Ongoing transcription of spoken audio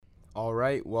All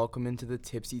right, welcome into the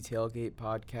Tipsy Tailgate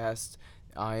podcast.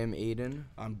 I am Aiden.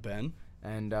 I'm Ben.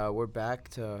 And we're back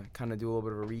to kind of do a little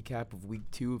bit of a recap of Week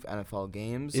 2 of NFL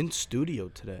games. In studio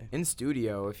today. In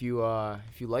studio, if you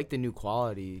like the new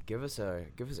quality, give us a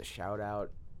shout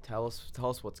out. Tell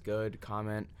us what's good.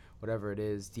 Comment whatever it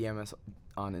is. DM us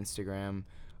on Instagram.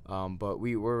 But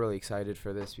we're really excited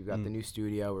for this. We've got the new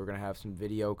studio. We're gonna have some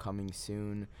video coming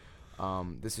soon.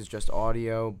 This is just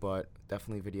audio, but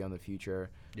definitely video in the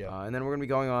future. Yeah. And then we're gonna be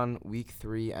going on Week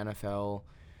 3 NFL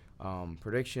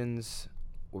predictions.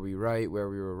 Were we right? Where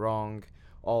we were wrong?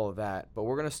 All of that. But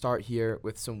we're going to start here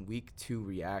with some Week 2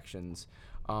 reactions.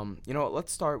 You know what?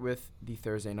 Let's start with the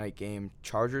Thursday night game.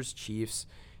 Chargers-Chiefs.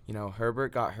 You know,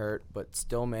 Herbert got hurt, but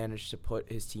still managed to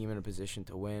put his team in a position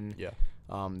to win. Yeah.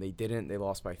 They didn't. They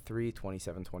lost by 3,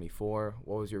 27-24.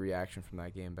 What was your reaction from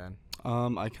that game, Ben?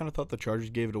 I kind of thought the Chargers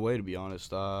gave it away, to be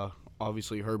honest.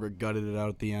 Obviously, Herbert gutted it out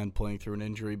at the end, playing through an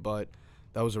injury, but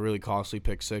that was a really costly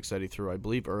pick six that he threw, I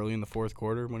believe, early in the fourth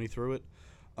quarter when he threw it.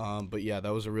 But yeah,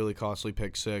 that was a really costly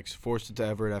pick six. Forced it to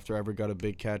Everett after Everett got a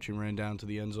big catch and ran down to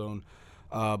the end zone.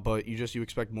 But you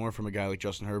expect more from a guy like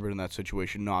Justin Herbert in that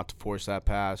situation, not to force that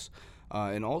pass.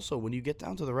 And also, when you get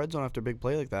down to the red zone after a big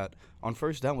play like that, on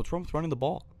first down, what's wrong with running the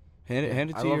ball? Hand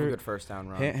it to I love a good first down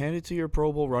run. Hand it to your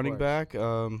Pro Bowl running back.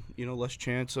 Less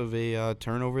chance of a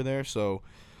turnover there. So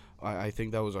I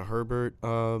think that was a Herbert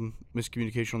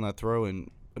miscommunication on that throw,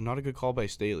 and not a good call by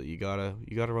Staley. You gotta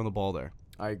run the ball there.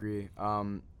 I agree.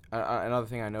 Another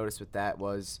thing I noticed with that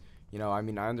was, I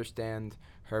understand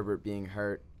Herbert being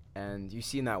hurt, and you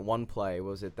see in that one play,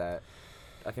 was it that,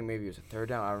 I think maybe it was a third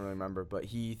down, I don't really remember, but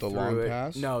he threw long it.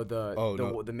 pass? No,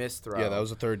 the missed throw. Yeah, that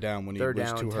was a third down when he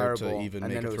was too hurt to even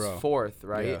make a throw. And then it was fourth,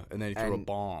 right? Yeah, and then he threw a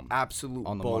bomb. Absolute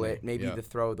on the bullet, money. maybe Yeah. the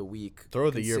throw of the week. Throw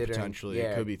of the year, potentially.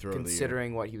 It could be throw of the year.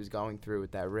 Considering what he was going through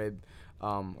with that rib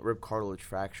cartilage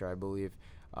fracture, I believe.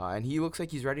 And he looks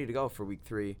like he's ready to go for Week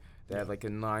 3. They had like a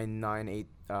 9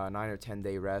 or 10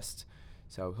 day rest,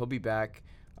 so he'll be back.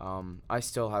 I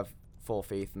still have full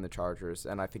faith in the Chargers,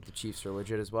 and I think the Chiefs are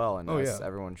legit as well, and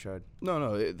everyone should.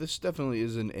 No, this definitely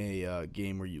isn't a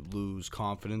game where you lose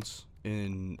confidence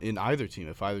in either team.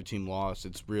 If either team lost,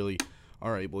 it's really,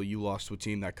 all right, well, you lost to a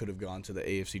team that could have gone to the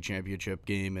AFC Championship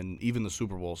game and even the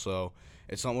Super Bowl, so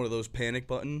it's not one of those panic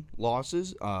button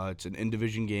losses. It's an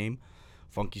in-division game.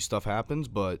 Funky stuff happens,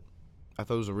 but I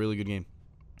thought it was a really good game.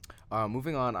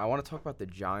 Moving on, I want to talk about the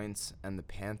Giants and the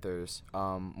Panthers.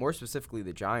 More specifically,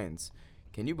 the Giants.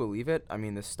 Can you believe it? I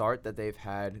mean, the start that they've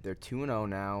had, they're 2-0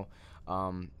 now.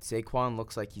 Saquon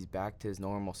looks like he's back to his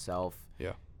normal self.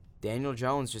 Yeah. Daniel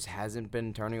Jones just hasn't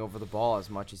been turning over the ball as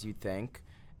much as you'd think.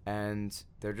 And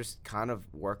they're just kind of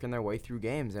working their way through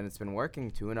games, and it's been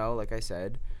working 2-0, like I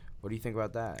said. What do you think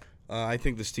about that? I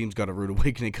think this team's got a rude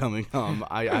awakening coming.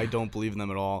 I don't believe in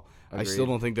them at all. Agreed. I still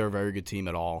don't think they're a very good team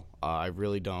at all. I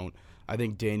really don't. I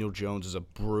think Daniel Jones is a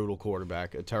brutal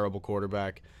quarterback, a terrible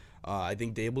quarterback. I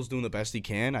think Dable's doing the best he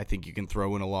can. I think you can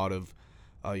throw in a lot of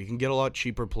you can get a lot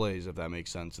cheaper plays, if that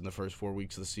makes sense, in the first 4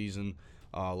 weeks of the season.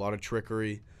 A lot of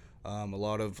trickery, a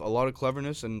lot of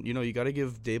cleverness, and you got to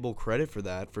give Dable credit for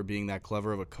that, for being that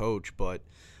clever of a coach. But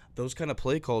those kind of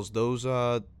play calls, those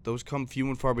come few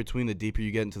and far between the deeper you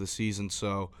get into the season.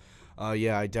 So,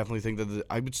 I definitely think that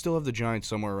I would still have the Giants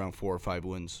somewhere around 4 or 5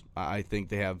 wins. I think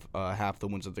they have half the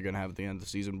wins that they're going to have at the end of the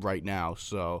season right now.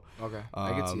 So okay,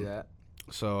 I can see that.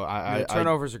 So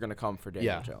turnovers are going to come for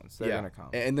Daniel Jones. They're going to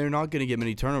come. And they're not going to get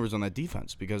many turnovers on that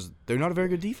defense because they're not a very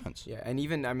good defense. Yeah, and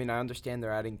even, I understand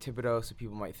they're adding Thibodeau, so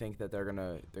people might think that they're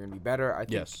gonna be better. I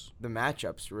think the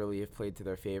matchups really have played to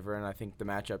their favor, and I think the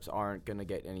matchups aren't going to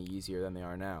get any easier than they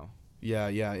are now. Yeah.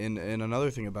 And another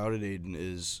thing about it, Aiden,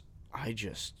 is I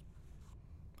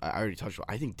already touched on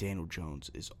it. I think Daniel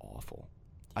Jones is awful.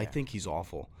 Yeah. I think he's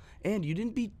awful. And you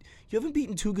haven't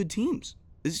beaten 2 good teams.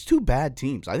 It's 2 bad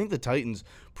teams. I think the Titans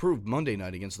proved Monday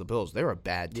night against the Bills. They're a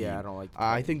bad team. Yeah, I don't like the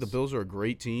I Titans. think the Bills are a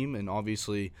great team, and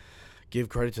obviously give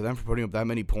credit to them for putting up that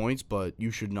many points, but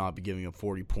you should not be giving up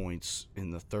 40 points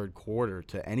in the third quarter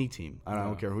to any team. I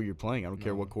don't care who you're playing. I don't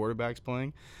care what quarterback's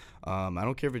playing. I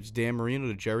don't care if it's Dan Marino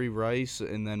to Jerry Rice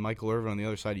and then Michael Irvin on the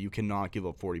other side. You cannot give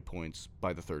up 40 points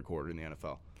by the third quarter in the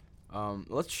NFL.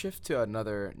 Let's shift to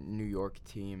another New York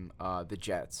team, the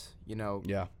Jets.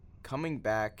 Coming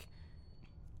back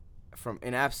from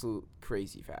an absolute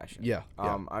crazy fashion. Yeah.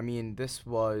 This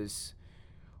was,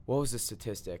 what was the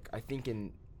statistic? I think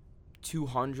in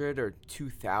 200 or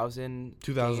 2,000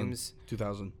 games.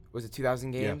 2,000. Was it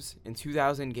 2,000 games? Yeah. In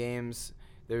 2,000 games,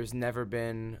 there's never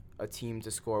been a team to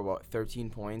score, 13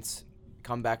 points,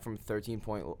 come back from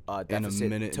 13-point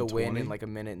deficit to win in like a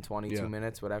minute and 22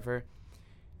 minutes, whatever.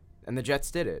 And the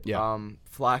Jets did it. Yeah.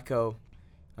 Flacco,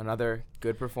 another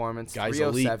good performance. Guy's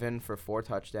 307 for 4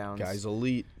 touchdowns. Guy's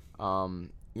elite.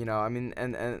 You know, I mean,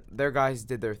 and their guys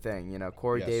did their thing. You know,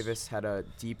 Corey Yes. Davis had a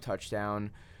deep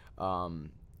touchdown.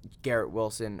 Garrett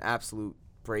Wilson, absolute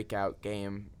breakout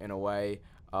game in a way.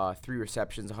 3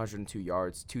 receptions, 102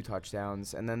 yards, 2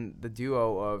 touchdowns. And then the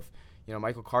duo of, you know,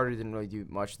 Michael Carter didn't really do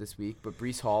much this week, but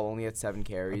Breece Hall only had 7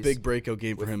 carries. A big breakout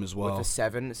game for him as well. With a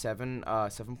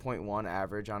 7.1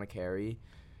 average on a carry.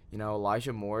 You know,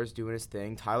 Elijah Moore is doing his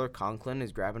thing. Tyler Conklin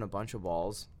is grabbing a bunch of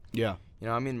balls. Yeah. You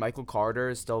know, I mean, Michael Carter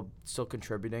is still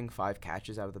contributing 5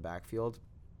 catches out of the backfield.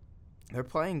 They're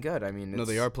playing good. I mean, No,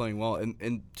 they are playing well.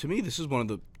 And to me, this is one of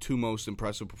the 2 most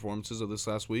impressive performances of this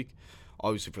last week.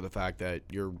 Obviously, for the fact that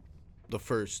you're the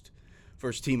first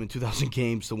team in 2,000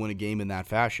 games to win a game in that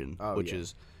fashion, which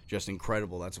is just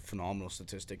incredible. That's a phenomenal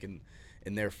statistic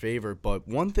in their favor. But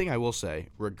one thing I will say,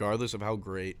 regardless of how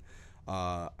great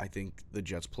I think the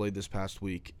Jets played this past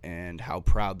week and how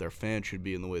proud their fans should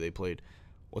be in the way they played,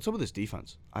 what's up with this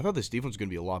defense? I thought this defense was going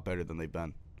to be a lot better than they've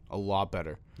been. A lot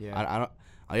better. Yeah.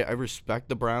 I respect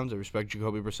the Browns. I respect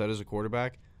Jacoby Brissett as a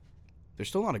quarterback. They're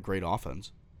still not a great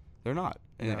offense. They're not.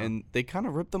 And they kind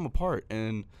of ripped them apart.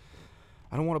 And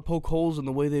I don't want to poke holes in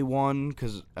the way they won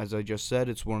because, as I just said,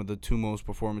 it's one of the 2 most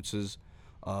performances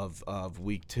of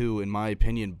Week 2, in my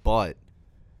opinion. But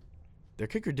their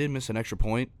kicker did miss an extra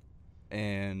point,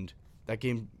 and that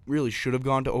game really should have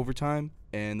gone to overtime.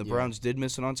 And the Browns did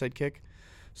miss an onside kick.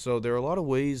 So there are a lot of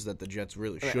ways that the Jets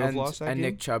really should have lost that game. And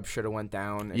Nick Chubb should have went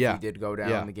down. If he did go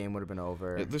down, the game would have been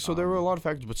over. So there were a lot of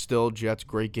factors, but still, Jets,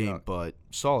 great game. But,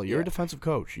 Saul, you're a defensive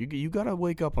coach. You got to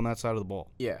wake up on that side of the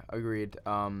ball. Yeah, agreed.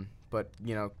 But,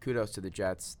 you know, kudos to the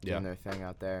Jets doing their thing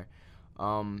out there.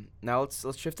 Now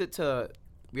let's shift it to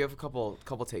 – we have a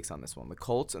couple takes on this one. The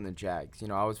Colts and the Jags. You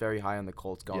know, I was very high on the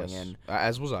Colts going in.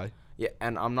 As was I. Yeah,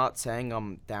 and I'm not saying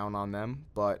I'm down on them,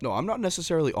 but no, I'm not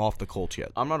necessarily off the Colts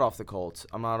yet. I'm not off the Colts.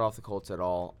 I'm not off the Colts at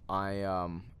all.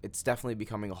 It's definitely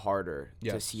becoming harder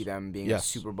to see them being a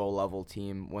Super Bowl level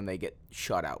team when they get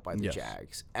shut out by the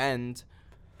Jags. And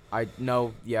I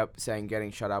know, saying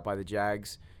getting shut out by the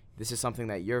Jags, this is something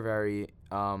that you're very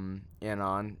in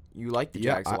on. You like the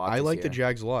Jags a lot. I like the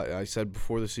Jags a lot. I said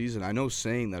before the season, I know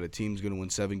saying that a team's going to win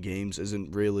 7 games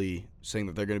isn't really saying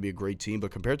that they're going to be a great team, but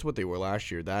compared to what they were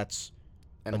last year, that's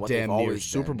a damn near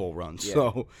Super Bowl run. Yeah.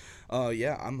 So,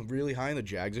 I'm really high on the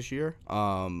Jags this year.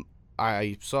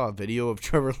 I saw a video of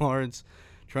Trevor Lawrence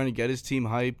trying to get his team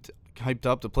hyped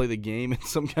up to play the game, and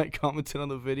some guy commented on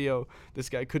the video, this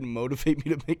guy couldn't motivate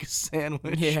me to make a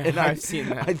sandwich. Yeah, and I've seen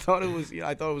that. I thought it was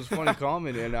a funny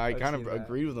comment, and I kind of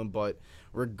agreed with him. But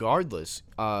regardless,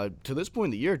 to this point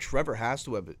in the year, Trevor has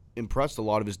to have impressed a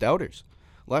lot of his doubters.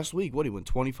 Last week, he went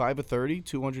 25 of 30,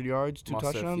 200 yards, 2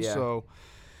 touchdowns. So,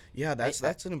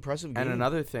 that's an impressive game. And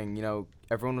another thing, you know,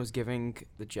 everyone was giving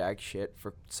the Jags shit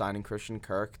for signing Christian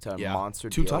Kirk to a monster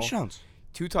deal. 2 touchdowns.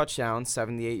 2 touchdowns,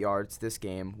 78 yards this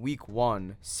game. Week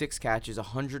 1, 6 catches,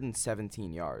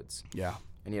 117 yards. Yeah.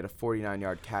 And he had a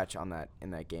 49-yard catch in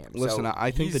that game. Listen, so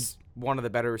I think he's one of the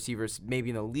better receivers maybe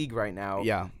in the league right now.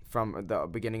 Yeah. From the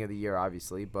beginning of the year,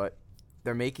 obviously. But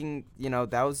they're making, it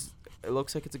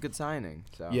looks like it's a good signing.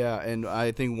 So. Yeah, and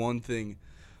I think one thing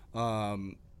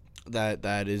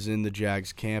that is in the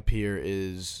Jags camp here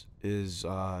is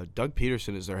Doug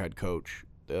Peterson is their head coach.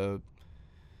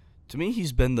 To me,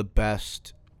 he's been the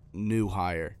best new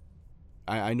hire.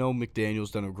 I know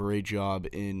McDaniel's done a great job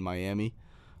in Miami,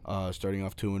 starting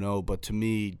off 2-0, but to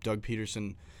me, Doug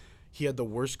Peterson, he had the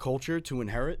worst culture to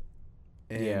inherit,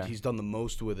 and he's done the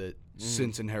most with it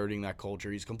since inheriting that culture.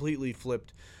 He's completely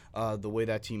flipped the way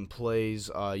that team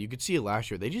plays. You could see it last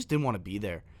year. They just didn't want to be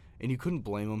there, and you couldn't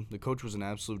blame him. The coach was an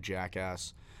absolute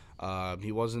jackass.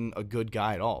 He wasn't a good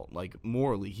guy at all. Like,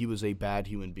 morally, he was a bad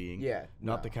human being. Yeah.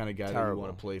 Not the kind of guy that you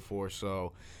want to play for.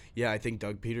 So, I think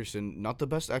Doug Peterson, not the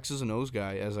best X's and O's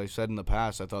guy. As I said in the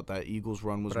past, I thought that Eagles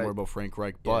run was more about Frank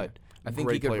Reich. But I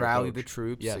think he could rally coach. the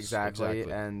troops. Yes, exactly.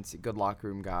 And good locker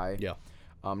room guy. Yeah.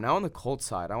 Now on the Colts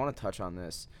side, I want to touch on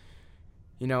this.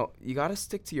 You know, you got to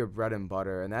stick to your bread and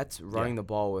butter, and that's running the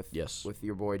ball with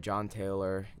your boy John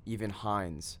Taylor, even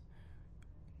Hines.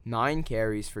 9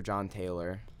 carries for John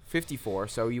Taylor. 54,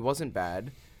 so he wasn't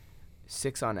bad.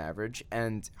 6 on average,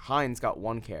 and Hines got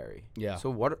 1 carry. Yeah. So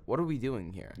what are we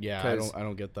doing here? Yeah, I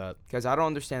don't get that. Because I don't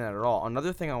understand that at all.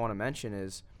 Another thing I want to mention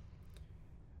is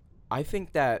I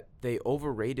think that they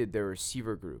overrated their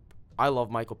receiver group. I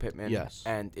love Michael Pittman. Yes.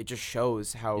 And it just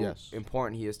shows how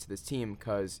important he is to this team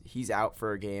because he's out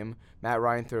for a game. Matt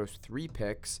Ryan throws 3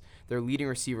 picks. Their leading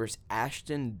receiver is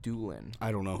Ashton Doolin.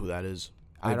 I don't know who that is.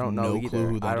 I don't know no either. Clue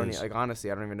who that is. Honestly,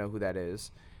 I don't even know who that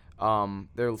is.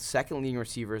 Their second leading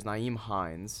receiver is Naeem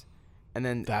Hines, and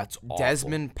then That's awful.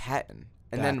 Desmond Patton.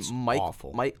 And That's then Mike,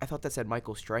 awful. I thought that said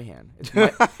Michael Strahan.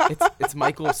 It's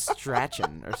Michael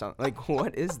Strachan or something. Like,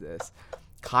 what is this?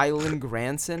 Kylan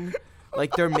Granson?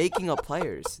 Like, they're making up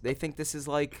players. They think this is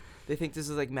like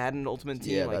Madden Ultimate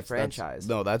Team franchise.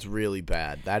 That's really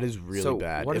bad. That is really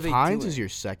bad. If Hines is your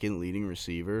second leading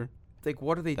receiver, like,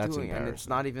 what are they doing? And it's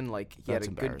not even like he had a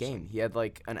good game. He had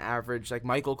like an average. Like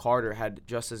Michael Carter had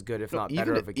just as good, if not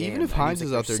better, of a game. Even if Hines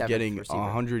is out there getting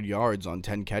 100 yards on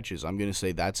 10 catches, I'm gonna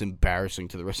say that's embarrassing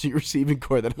to the rest of your receiving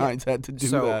core that Hines had to do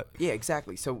that. Yeah,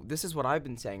 exactly. So this is what I've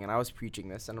been saying, and I was preaching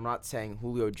this, and I'm not saying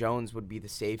Julio Jones would be the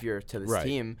savior to this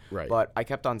team, but I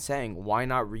kept on saying, why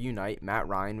not reunite Matt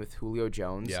Ryan with Julio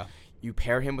Jones? Yeah. You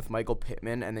pair him with Michael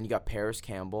Pittman, and then you got Paris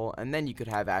Campbell, and then you could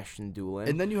have Ashton Doolin.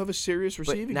 And then you have a serious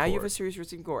receiving core. Now you have a serious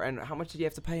receiving core. And how much did you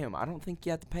have to pay him? I don't think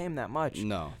you have to pay him that much.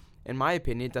 No. In my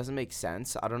opinion, it doesn't make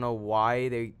sense. I don't know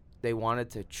why they wanted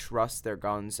to trust their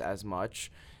guns as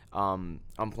much. I'm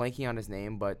blanking on his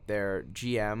name, but their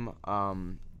GM,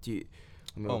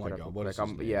 Oh my God! What is his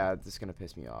name? Yeah, this is gonna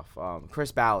piss me off.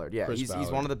 Chris Ballard. Yeah,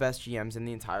 he's one of the best GMs in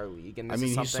the entire league, and this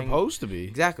is he's supposed to be.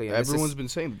 Exactly. Everyone's been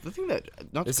saying the thing that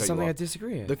this is something I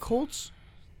disagree with. The Colts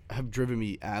have driven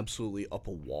me absolutely up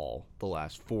a wall the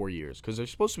last 4 years because they're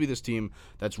supposed to be this team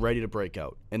that's ready to break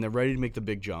out and they're ready to make the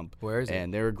big jump. Where is it?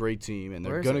 And they're a great team and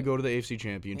they're gonna go to the AFC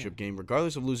Championship game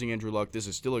regardless of losing Andrew Luck. This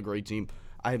is still a great team.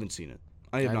 I haven't seen it.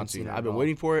 I have not seen it. I've been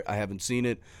waiting for it. I haven't seen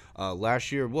it.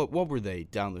 Last year, what were they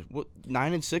down?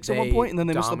 9-6 at one point, and then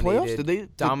they missed the playoffs. Did they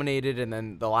dominated? And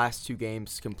then the last two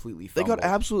games completely fumbled. They got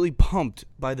absolutely pumped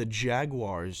by the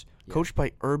Jaguars, coached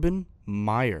by Urban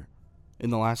Meyer,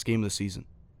 in the last game of the season.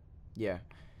 Yeah.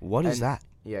 What is that?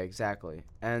 Yeah, exactly.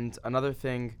 And another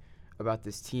thing about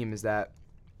this team is that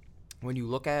when you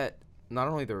look at not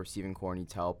only the receiving core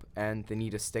needs help, and they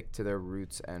need to stick to their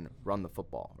roots and run the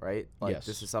football, right? Like,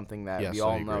 this is something that we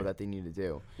all know that they need to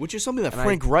do. Which is something that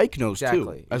Frank Reich knows,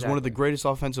 too, as one of the greatest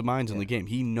offensive minds in the game.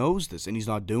 He knows this, and he's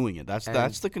not doing it.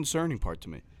 That's the concerning part to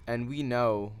me. And we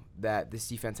know that this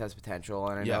defense has potential,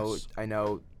 and I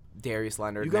know Darius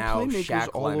Leonard, now Shaq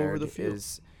all Leonard, over the field.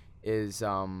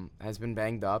 has been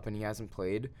banged up, and he hasn't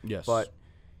played. Yes. But,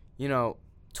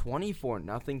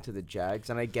 24-0 to the Jags,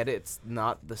 and I get it, it's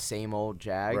not the same old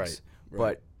Jags,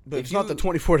 but it's not the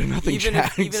 24-0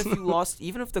 Jags.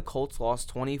 Even if the Colts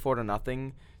lost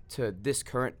 24-0 to this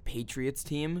current Patriots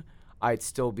team, I'd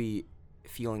still be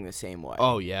feeling the same way.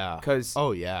 Oh yeah.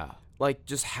 Like,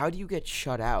 just how do you get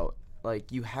shut out?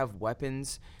 Like, you have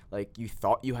weapons. Like, you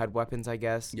thought you had weapons, I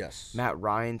guess. Yes. Matt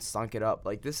Ryan stunk it up.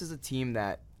 Like, this is a team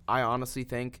that I honestly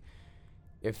think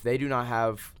if they do not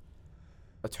have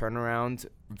a turnaround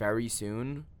very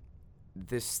soon,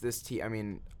 this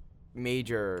team,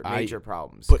 major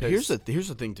problems. But here's the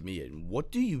thing to me, Aiden.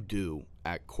 What do you do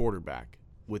at quarterback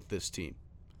with this team?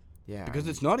 Yeah. Because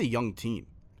it's not a young team.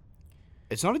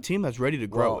 It's not a team that's ready to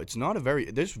grow. It's not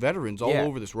there's veterans all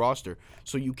over this roster.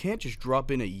 So you can't just drop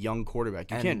in a young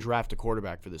quarterback. You can't draft a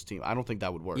quarterback for this team. I don't think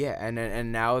that would work. Yeah,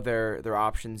 and now their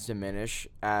options diminish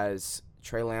as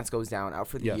Trey Lance goes down out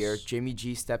for the year. Jimmy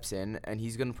G steps in, and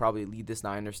he's going to probably lead this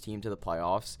Niners team to the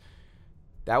playoffs.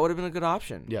 That would have been a good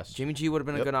option. Yes. Jimmy G would have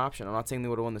been a good option. I'm not saying they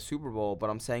would have won the Super Bowl, but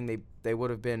I'm saying they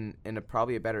would have been in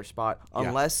probably a better spot,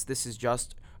 unless this is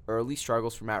just early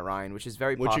struggles for Matt Ryan, which is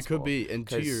very possible. Which it could be, and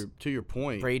to your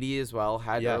point, Brady as well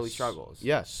had early struggles.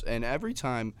 Yes, and every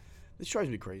time, this drives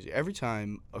me crazy. Every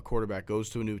time a quarterback goes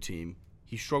to a new team,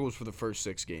 he struggles for the first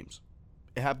 6 games.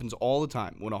 It happens all the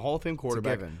time. When a Hall of Fame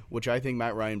quarterback, which I think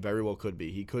Matt Ryan very well could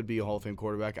be, he could be a Hall of Fame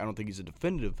quarterback. I don't think he's a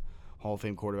definitive Hall of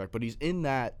Fame quarterback, but he's in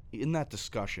that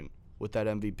discussion with that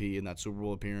MVP and that Super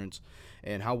Bowl appearance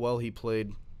and how well he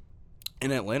played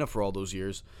in Atlanta for all those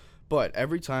years. But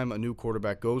every time a new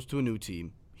quarterback goes to a new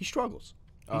team, he struggles.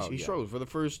 He struggles. For the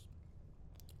first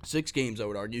 6 games, I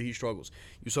would argue, he struggles.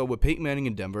 You saw with Peyton Manning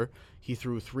in Denver, he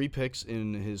threw 3 picks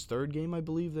in his 3rd game, I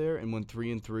believe, there, and went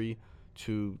 3-3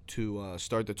 to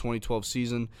start the 2012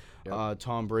 season.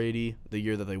 Tom Brady, the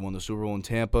year that they won the Super Bowl in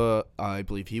Tampa, I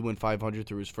believe he went 500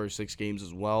 through his first 6 games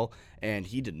as well, and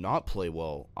he did not play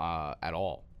well at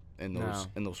all in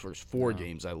those first 4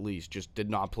 games at least. Just did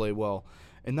not play well.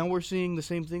 And now we're seeing the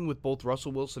same thing with both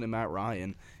Russell Wilson and Matt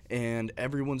Ryan, and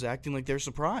everyone's acting like they're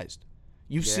surprised.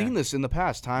 You've seen this in the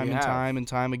past time and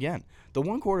time again. The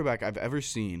one quarterback I've ever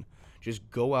seen just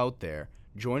go out there,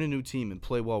 join a new team, and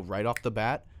play well right off the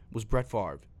bat was Brett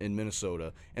Favre in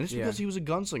Minnesota. And it's because he was a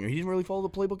gunslinger. He didn't really follow the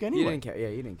playbook anyway. He didn't care. Yeah,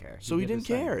 he didn't care. So he didn't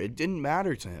care. It didn't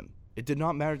matter to him. It did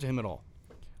not matter to him at all.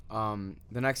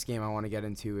 The next game I want to get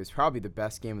into is probably the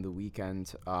best game of the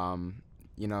weekend.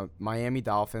 Miami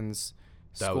Dolphins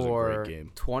That was a score great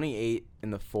game. 28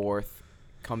 in the fourth,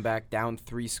 come back down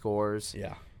 3 scores,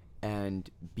 Yeah. and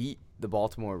beat the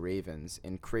Baltimore Ravens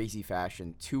in crazy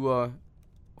fashion. Tua,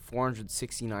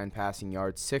 469 passing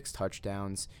yards, 6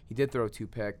 touchdowns. He did throw 2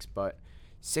 picks, but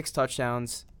 6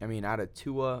 touchdowns. I mean, out of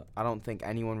Tua, I don't think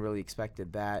anyone really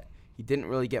expected that. He didn't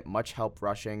really get much help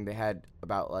rushing. They had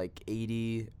about like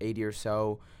 80 or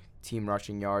so team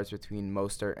rushing yards between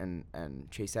Mostert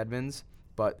and Chase Edmonds.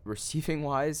 But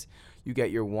receiving-wise, you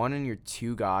get your 1 and your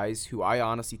 2 guys who I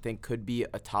honestly think could be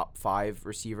a top 5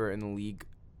 receiver in the league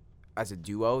as a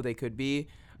duo. They could be.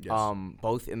 Yes.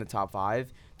 Both in the top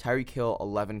 5. Tyreek Hill,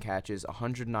 11 catches,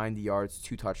 190 yards,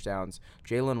 2 touchdowns.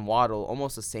 Jalen Waddle,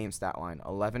 almost the same stat line,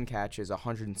 11 catches,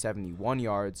 171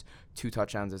 yards, 2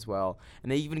 touchdowns as well.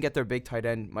 And they even get their big tight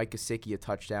end, Mike Gesicki, a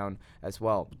touchdown as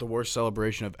well. The worst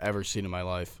celebration I've ever seen in my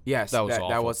life. Yes, that was awful.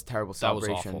 That was a terrible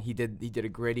celebration. That was awful. He did a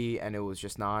gritty, and it was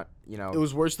just not, It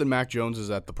was worse than Mac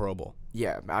Jones's at the Pro Bowl.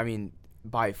 Yeah, I mean,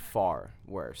 by far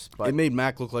worse. But it made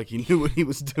Mac look like he knew what he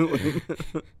was doing.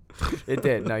 It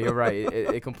did. No, you're right.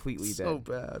 It completely did. So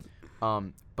bad.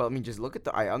 But I mean, just look at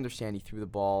I understand he threw the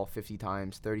ball 50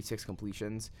 times, 36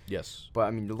 completions. Yes. But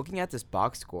I mean, you're looking at this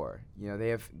box score. They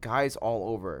have guys all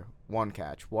over. 1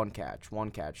 catch,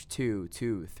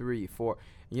 2, 3, 4.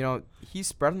 He's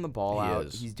spreading the ball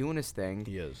out. He's doing his thing.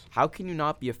 He is. How can you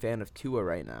not be a fan of Tua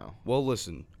right now? Well,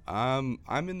 listen, I'm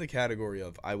in the category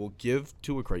of I will give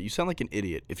Tua credit. You sound like an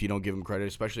idiot if you don't give him credit,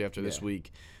 especially after this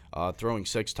week. Throwing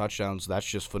 6 touchdowns, that's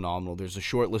just phenomenal. There's a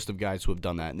short list of guys who have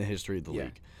done that in the history of the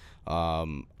league.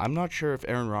 I'm not sure if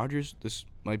Aaron Rodgers, this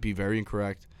might be very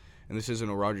incorrect, and this isn't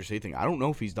a Rodgers hate thing. I don't know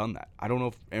if he's done that. I don't know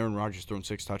if Aaron Rodgers thrown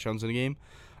 6 touchdowns in a game.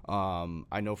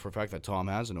 I know for a fact that Tom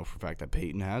has. I know for a fact that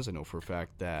Peyton has. I know for a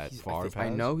fact that Favre has. I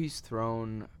know he's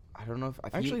thrown. I don't know if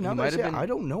actually now that I say, I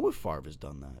don't know if Favre has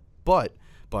done that.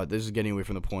 But this is getting away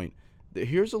from the point.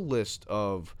 Here's a list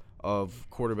of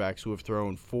quarterbacks who have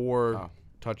thrown 4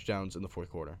 touchdowns in the fourth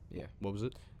quarter. Yeah. What was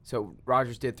it? So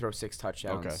Rodgers did throw 6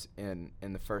 touchdowns in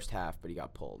the first half, but he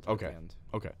got pulled. Okay. At the end.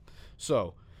 Okay.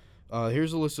 So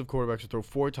here's a list of quarterbacks who throw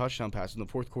 4 touchdown passes in the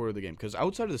fourth quarter of the game. Because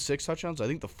outside of the 6 touchdowns, I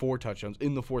think the 4 touchdowns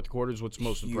in the fourth quarter is what's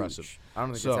most Huge. impressive. I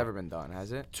don't think it's ever been done,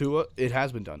 has it? Tua, it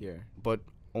has been done. Yeah. But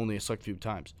only a select few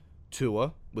times.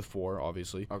 Tua with 4,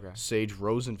 obviously. Okay. Sage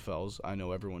Rosenfels. I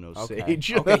know everyone knows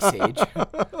Sage. Okay, Sage.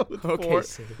 With Okay, 4.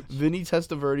 Sage. Vinny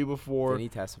Testaverde with 4. Vinny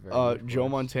Testaverde. Joe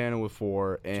Montana with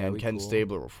 4. And Joey Ken Cool.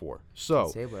 Stabler with 4. So,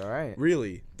 Stabler, all right.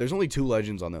 really, there's only 2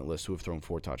 legends on that list who have thrown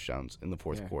 4 touchdowns in the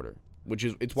fourth quarter, which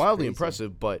is it's wildly crazy.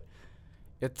 impressive, but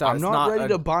I'm I'm not ready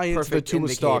to buy into the Tua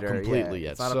stock completely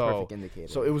yet. It's not a perfect indicator.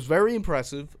 So it was very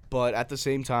impressive, but at the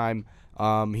same time,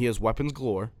 he has weapons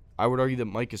galore. I would argue that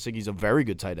Mike Gesicki's a very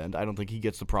good tight end. I don't think he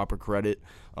gets the proper credit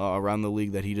around the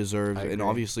league that he deserves. And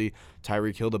obviously,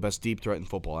 Tyreek Hill, the best deep threat in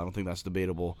football. I don't think that's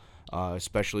debatable,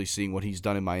 especially seeing what he's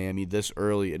done in Miami this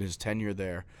early in his tenure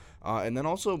there. And then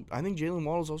also, I think Jalen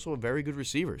Waddle is also a very good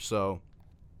receiver. So,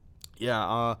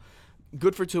 yeah,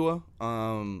 good for Tua.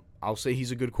 I'll say he's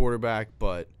a good quarterback,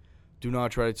 but do not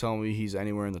try to tell me he's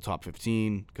anywhere in the top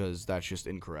 15 because that's just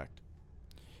incorrect.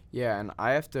 Yeah, and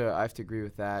I have to agree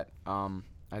with that.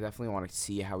 I definitely want to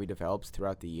see how he develops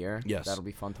throughout the year. Yes. That'll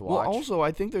be fun to watch. Well, also,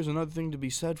 I think there's another thing to be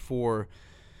said for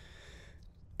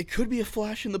it could be a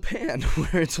flash in the pan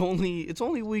where it's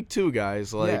only week 2,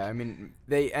 guys. Yeah, I mean,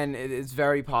 it's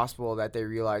very possible that they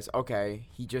realize, okay,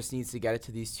 he just needs to get it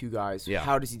to these 2 guys. Yeah.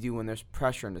 How does he do when there's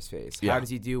pressure in his face? Yeah. How does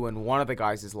he do when one of the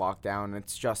guys is locked down and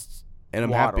it's just And I'm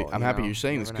Waddle, happy you're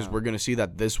saying this because we're going to see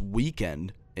that this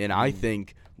weekend, and I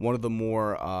think one of the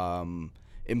more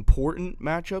important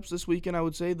matchups this weekend, I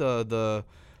would say, the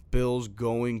Bills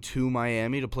going to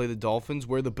Miami to play the Dolphins,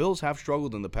 where the Bills have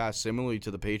struggled in the past, similarly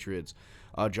to the Patriots.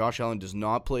 Josh Allen does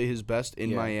not play his best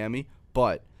in Miami,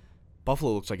 but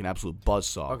Buffalo looks like an absolute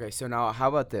buzzsaw. Okay, so now how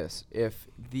about this? If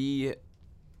the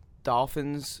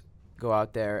Dolphins go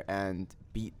out there and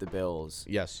beat the Bills,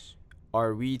 Yes.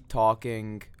 are we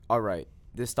talking, all right,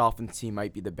 this Dolphins team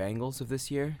might be the Bengals of this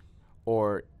year?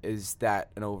 Or is that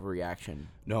an overreaction?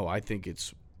 No, I think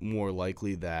it's more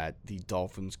likely that the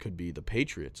Dolphins could be the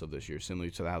Patriots of this year, similar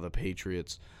to how the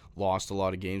Patriots lost a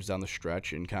lot of games down the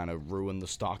stretch and kind of ruined the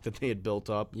stock that they had built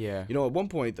up. Yeah. At one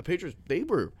point, the Patriots, they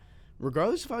were,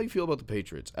 regardless of how you feel about the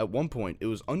Patriots, at one point, it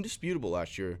was undisputable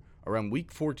last year, around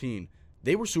week 14,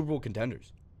 they were Super Bowl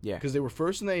contenders. Yeah. Because they were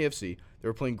first in the AFC. They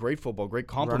were playing great football,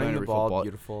 great Running complementary the ball, football.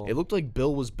 beautiful. It looked like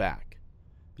Bill was back.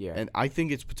 Yeah. And I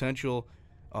think it's potential.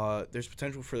 There's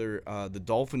potential for the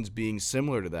Dolphins being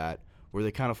similar to that, where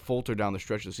they kind of falter down the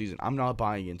stretch of the season. I'm not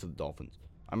buying into the Dolphins.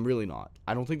 I'm really not.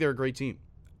 I don't think they're a great team,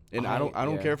 and I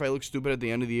don't care if I look stupid at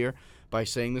the end of the year by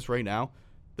saying this right now.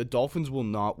 the Dolphins will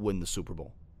not win the Super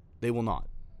Bowl. They will not.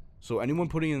 So anyone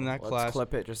putting in that class,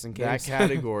 clip it just in case. that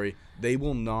category, they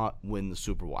will not win the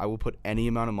Super Bowl. I will put any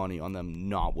amount of money on them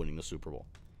not winning the Super Bowl.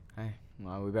 Hey,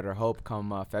 well, we better hope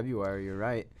come February. You're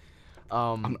right.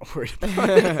 I'm not worried about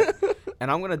it.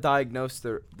 And I'm gonna diagnose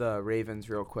the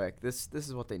Ravens real quick. This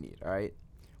is what they need. All right,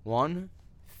 one,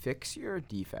 fix your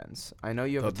defense. I know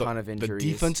you have a ton of injuries.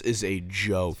 The defense is a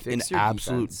joke, Fix an your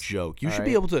absolute defense. joke. You All should right?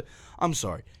 be able to. I'm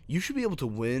sorry. You should be able to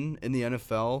win in the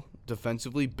NFL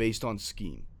defensively based on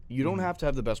scheme. You don't have to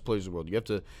have the best players in the world. You have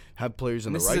to have players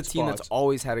in the right spots. This is a team that's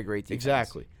always had a great defense.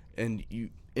 Exactly. And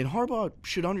Harbaugh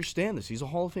should understand this. He's a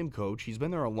Hall of Fame coach. He's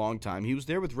been there a long time. He was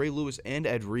there with Ray Lewis and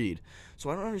Ed Reed. So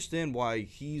I don't understand why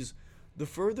he's the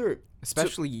further.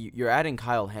 Especially you're adding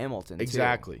Kyle Hamilton, too.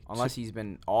 Exactly. Unless he's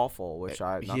been awful, which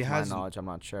to my knowledge, I'm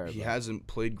not sure. He but. hasn't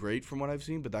played great from what I've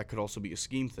seen, but that could also be a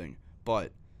scheme thing.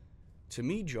 But to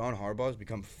me, John Harbaugh has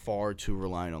become far too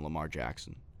reliant on Lamar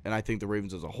Jackson. And I think the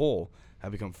Ravens as a whole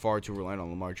have become far too reliant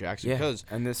on Lamar Jackson. Yeah, because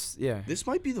and this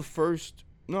might be the first,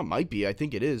 no, it might be, I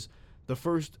think it is, the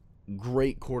first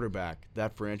great quarterback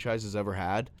that franchise has ever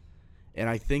had. And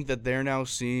I think that they're now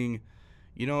seeing,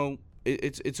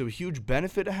 it's a huge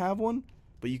benefit to have one,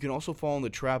 but you can also fall in the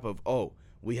trap of,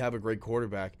 we have a great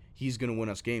quarterback. He's going to win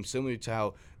us games. Similar to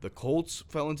how the Colts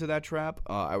fell into that trap.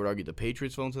 I would argue the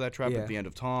Patriots fell into that trap at the end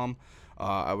of Tom.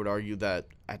 I would argue that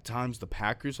at times the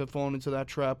Packers have fallen into that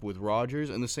trap with Rodgers,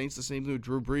 and the Saints the same thing with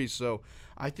Drew Brees. So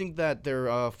I think that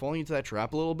they're falling into that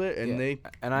trap a little bit, and they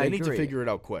need to figure it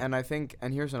out quick. And I think,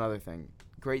 and here's another thing.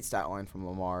 Great stat line from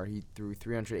Lamar. He threw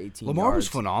 318 Lamar yards. was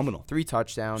phenomenal. 3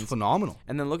 touchdowns. It was phenomenal.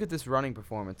 And then look at this running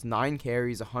performance. 9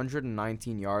 carries,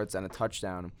 119 yards, and a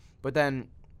touchdown. But then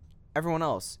everyone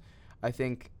else, I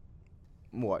think,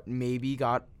 maybe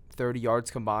got 30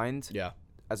 yards combined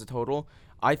as a total.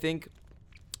 I think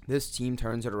this team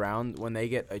turns it around when they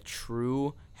get a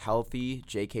true, healthy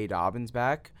J.K. Dobbins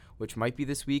back, which might be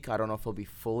this week. I don't know if he'll be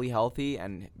fully healthy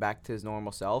and back to his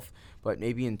normal self, but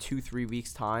maybe in 2-3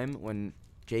 weeks' time when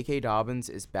J.K. Dobbins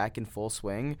is back in full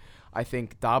swing, I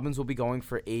think Dobbins will be going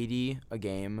for 80 a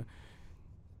game.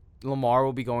 Lamar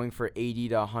will be going for 80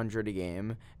 to 100 a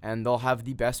game, and they'll have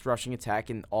the best rushing attack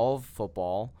in all of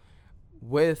football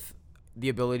with the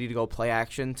ability to go play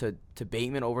action to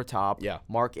Bateman over top,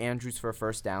 Mark Andrews for a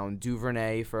first down,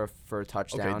 Duvernay for a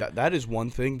touchdown. Okay, that is one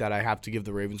thing that I have to give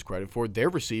the Ravens credit for. Their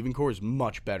receiving core is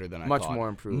much better than I thought. Much more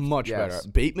improved. Much better.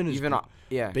 Bateman is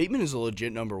Bateman is a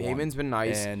legit number one. Bateman's been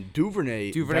nice. And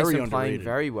Duvernay's been underrated. playing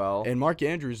very well. And Mark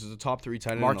Andrews is a top 3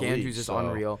 tight end in the league. Mark Andrews is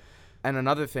unreal. And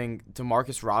another thing,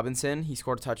 DeMarcus Robinson, he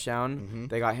scored a touchdown. Mm-hmm.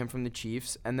 They got him from the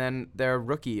Chiefs. And then their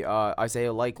rookie,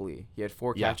 Isaiah Likely, he had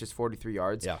 4 catches, 43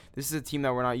 yards. Yeah. This is a team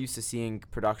that we're not used to seeing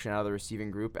production out of the receiving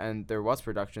group, and there was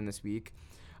production this week.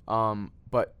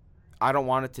 But I don't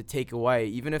want it to take away,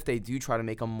 even if they do try to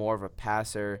make him more of a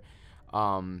passer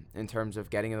in terms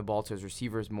of getting the ball to his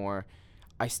receivers more,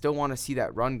 I still want to see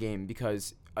that run game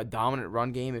because a dominant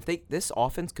run game. If this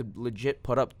offense could legit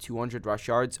put up 200 rush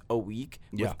yards a week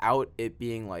without it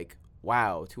being like,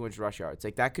 wow, 200 rush yards.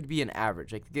 Like that could be an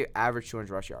average. Like the average 200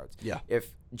 rush yards. Yeah.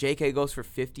 If JK goes for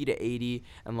 50 to 80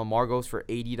 and Lamar goes for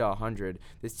 80 to 100,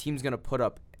 this team's going to put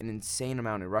up an insane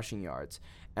amount of rushing yards.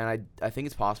 And I think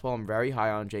it's possible. I'm very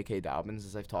high on J.K. Dobbins,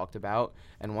 as I've talked about.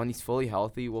 And when he's fully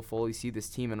healthy, we'll fully see this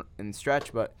team in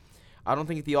stretch. But I don't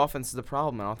think the offense is the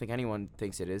problem. I don't think anyone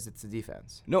thinks it is. It's the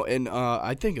defense. No, and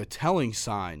I think a telling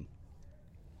sign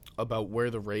about where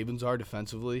the Ravens are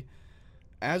defensively,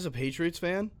 as a Patriots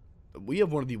fan, we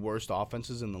have one of the worst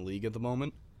offenses in the league at the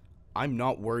moment. I'm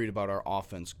not worried about our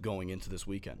offense going into this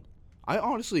weekend. I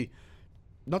honestly,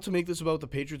 not to make this about the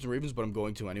Patriots and Ravens, but I'm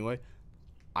going to anyway,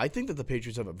 I think that the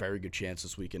Patriots have a very good chance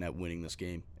this weekend at winning this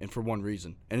game, and for one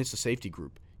reason, and it's the safety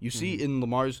group. You see in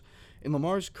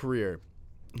Lamar's career,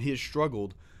 he has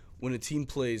struggled when a team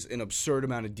plays an absurd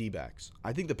amount of D-backs.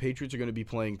 I think the Patriots are going to be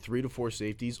playing 3 to 4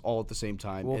 safeties all at the same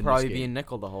time. We'll probably be in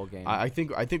nickel the whole game. I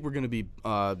think we're going to be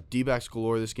D-backs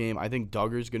galore this game. I think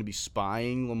Duggar's going to be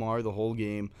spying Lamar the whole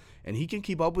game, and he can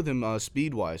keep up with him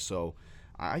speed-wise. So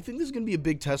I think this is going to be a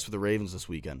big test for the Ravens this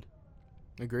weekend.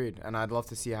 Agreed, and I'd love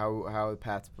to see how the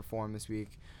Pats perform this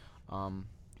week.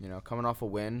 Coming off a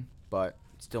win, but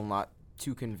still not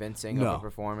too convincing of a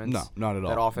performance. No, not at all.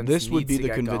 That offense this would be needs the to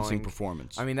get convincing going.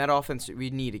 performance. I mean, that offense,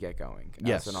 we need to get going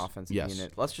as an offensive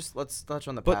unit. Let's touch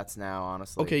on the Pats now,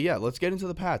 honestly. Okay, yeah, let's get into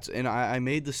the Pats. And I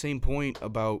made the same point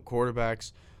about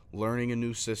quarterbacks learning a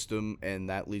new system, and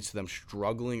that leads to them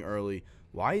struggling early.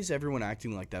 Why is everyone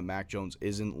acting like that Mac Jones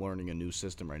isn't learning a new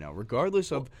system right now,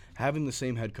 regardless of having the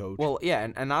same head coach? Well, yeah,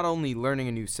 and not only learning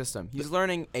a new system, he's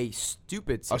learning a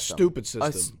stupid system. A stupid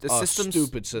system. A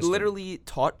stupid system. Literally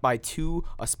taught by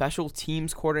a special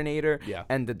teams coordinator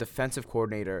and the defensive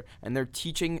coordinator. And they're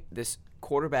teaching this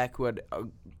quarterback who had a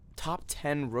top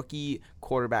 10 rookie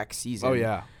quarterback season. Oh,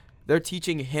 yeah. They're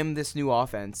teaching him this new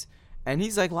offense. And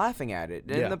he's, like, laughing at it.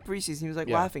 In the preseason, he was, like,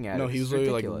 laughing at it. No, he was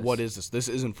literally like, what is this? This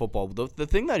isn't football. The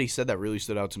thing that he said that really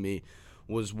stood out to me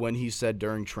was when he said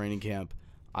during training camp,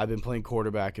 I've been playing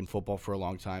quarterback in football for a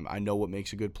long time. I know what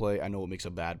makes a good play. I know what makes a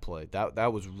bad play.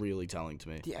 That was really telling to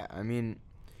me. Yeah, I mean,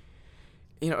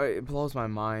 it blows my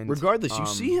mind. Regardless, you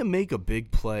see him make a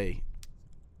big play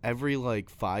every,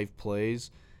 like, 5 plays,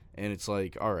 and it's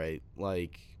like, all right,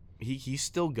 like, he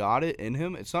still got it in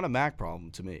him. It's not a Mac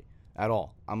problem to me. At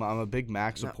all. I'm a big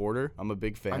Mac supporter. I'm a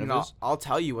big fan of his. I'll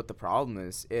tell you what the problem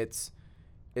is. It's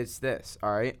this,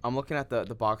 all right? I'm looking at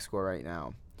the box score right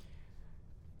now.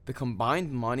 The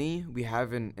combined money we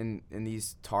have in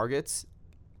these targets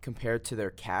compared to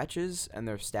their catches and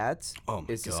their stats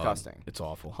is disgusting. It's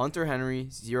awful. Hunter Henry,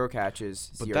 0 catches,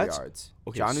 0 yards.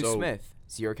 Okay, Jonnu Smith,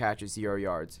 0 catches, 0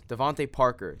 yards. Devontae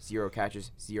Parker, 0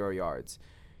 catches, 0 yards.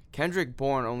 Kendrick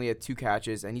Bourne only had 2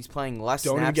 catches, and he's playing less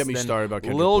snaps. Don't even get me started about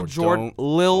Kendrick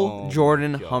Bourne.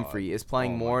 Jordan Humphrey is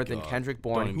playing more than Kendrick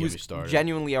Bourne, who's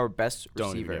genuinely our best receiver.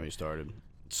 Don't even get me started.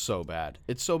 It's so bad.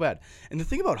 It's so bad. And the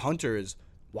thing about Hunter is,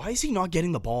 why is he not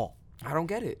getting the ball? I don't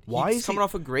get it. Why He's coming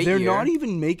off a great year. They're not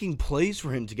even making plays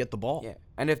for him to get the ball. Yeah,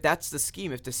 and if that's the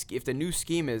scheme, if the new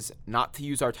scheme is not to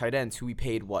use our tight ends, who we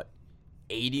paid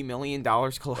 $80 million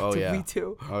collectively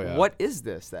to? Oh, yeah. What is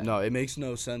this then? No, it makes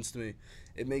no sense to me.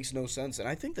 It makes no sense. And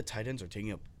I think the tight ends are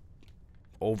taking up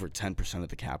over 10% of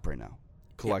the cap right now,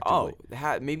 collectively.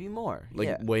 Maybe more.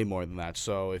 Way more than that.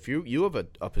 So if you have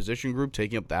a position group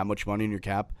taking up that much money in your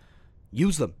cap,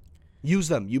 use them. Use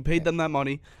them. You paid them that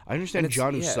money. I understand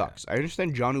Jonnu sucks. I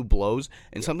understand Jonnu blows,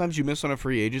 and sometimes you miss on a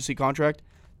free agency contract.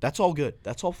 That's all good.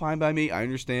 That's all fine by me. I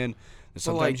understand that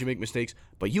sometimes you make mistakes,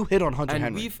 but you hit on Hunter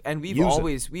Henry.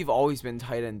 We've always been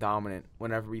tight end dominant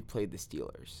whenever we played the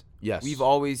Steelers. Yes.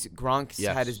 Gronk's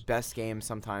had his best game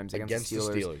sometimes against the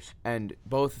Steelers. And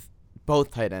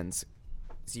both tight ends,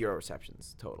 0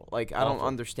 receptions total. I don't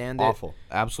understand it. Awful.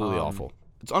 Absolutely awful.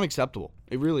 It's unacceptable.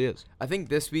 It really is. I think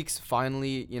this week's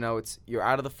finally, you're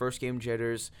out of the first game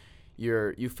jitters.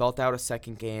 You felt out a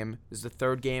second game. This is the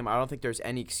third game. I don't think there's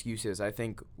any excuses. I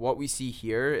think what we see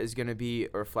here is going to be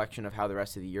a reflection of how the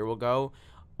rest of the year will go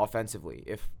offensively.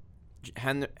 If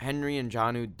Henry and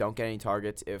Jonnu don't get any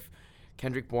targets, if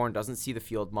Kendrick Bourne doesn't see the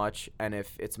field much, and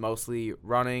if it's mostly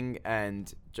running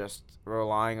and just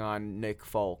relying on Nick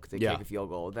Folk to kick a field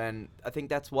goal, then I think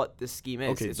that's what this scheme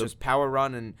is. It's just power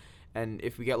run, and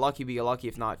if we get lucky, we get lucky.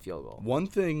 If not, field goal. One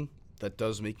thing that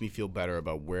does make me feel better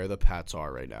about where the Pats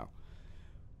are right now,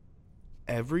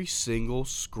 every single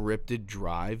scripted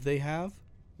drive they have,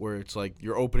 where it's like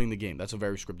you're opening the game, that's a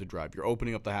very scripted drive. You're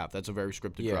opening up the half, that's a very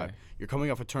scripted drive. You're coming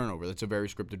off a turnover, that's a very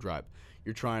scripted drive.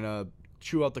 You're trying to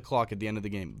chew out the clock at the end of the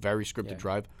game, very scripted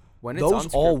drive.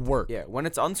 Those all work. Yeah, when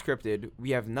it's unscripted,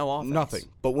 we have no offense. Nothing.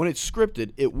 But when it's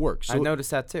scripted, it works. So I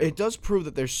noticed that too. It does prove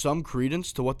that there's some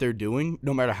credence to what they're doing,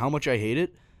 no matter how much I hate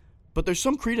it. But there's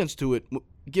some credence to it,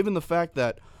 given the fact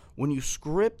that when you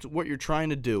script what you're trying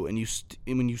to do and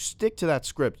when you stick to that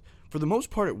script, for the most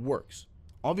part, it works.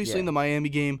 Obviously, in the Miami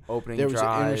game, there was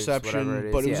an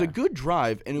interception, but it was a good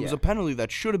drive, and it was a penalty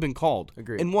that should have been called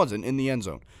and wasn't in the end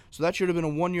zone. So that should have been a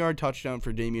 1-yard touchdown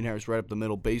for Damian Harris right up the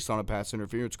middle based on a pass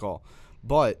interference call.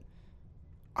 But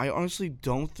I honestly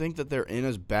don't think that they're in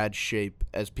as bad shape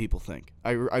as people think.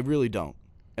 I really don't.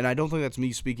 And I don't think that's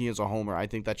me speaking as a homer. I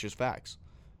think that's just facts.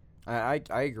 I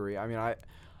agree. I mean, I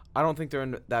don't think they're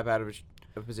in that bad of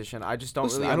a position. I just don't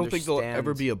really understand. I don't think they'll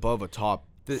ever be above a top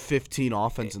 15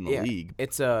 offense in the league.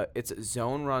 It's a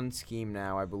zone run scheme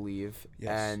now, I believe,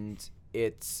 and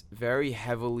it's very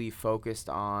heavily focused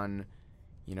on,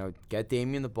 get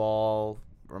Damian the ball,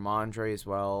 Ramondre as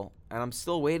well, and I'm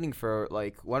still waiting for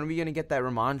when are we gonna get that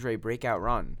Ramondre breakout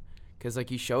run? Because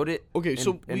he showed it. Okay,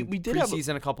 so we did have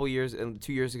preseason a couple years,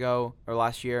 2 years ago or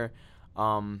last year.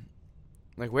 I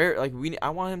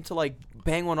want him to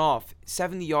bang one off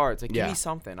 70 yards. Give me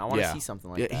something. I want to see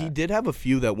something like that. He did have a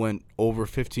few that went over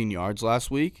 15 yards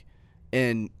last week,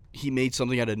 and he made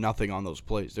something out of nothing on those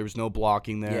plays. There was no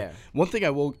blocking there. Yeah. One thing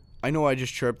I know I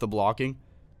just chirped the blocking.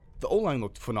 the O-line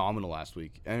looked phenomenal last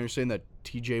week. I understand that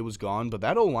TJ was gone, but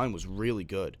that O-line was really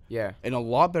good. Yeah. And a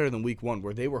lot better than week 1,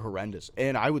 where they were horrendous.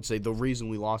 And I would say the reason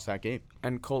we lost that game.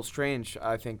 And Colt Strange,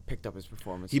 I think, picked up his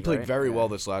performance. He played very well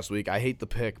this last week. I hate the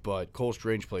pick, but Cole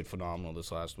Strange played phenomenal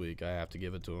this last week. I have to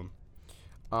give it to him.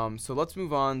 So let's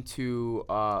move on to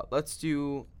let's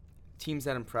do teams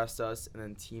that impressed us, and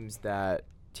then teams that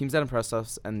impressed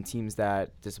us and teams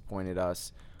that disappointed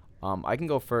us. I can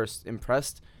go first.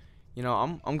 Impressed,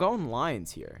 I'm going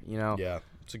Lions here. Yeah,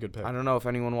 it's a good pick. I don't know if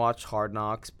anyone watched Hard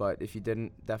Knocks, but if you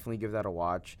didn't, definitely give that a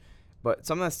watch. But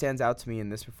something that stands out to me in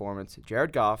this performance,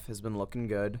 Jared Goff has been looking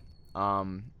good.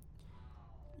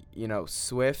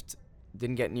 Swift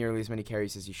didn't get nearly as many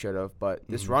carries as he should have, but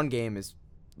this run game is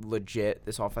legit.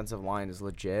 This offensive line is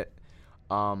legit.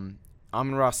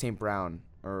 Amon-Ra St. Brown,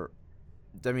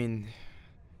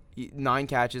 9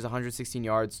 catches, 116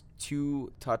 yards,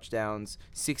 2 touchdowns,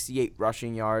 68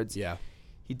 rushing yards. Yeah.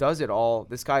 He does it all.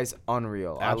 This guy's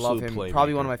unreal. Absolute I love him. playmaker.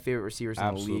 Probably one of my favorite receivers in the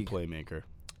Absolute league. playmaker.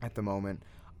 At the moment.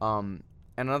 And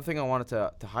another thing I wanted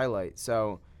to highlight.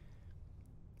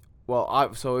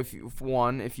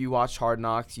 If you watch Hard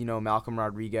Knocks, Malcolm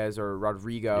Rodriguez or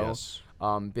Rodrigo, Yes.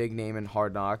 big name in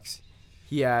Hard Knocks.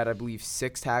 He had, I believe,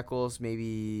 6 tackles,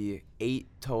 maybe 8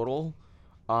 total.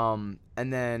 And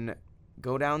then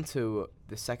go down to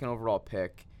the second overall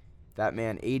pick. That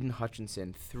man, Aiden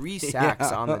Hutchinson, 3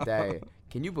 sacks on the day.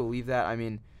 Can you believe that? I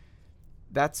mean,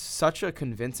 that's such a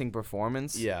convincing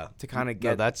performance. Yeah. To kind of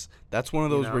get. No, that's one of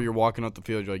those where you're walking up the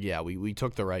field, you're like, yeah, we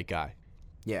took the right guy.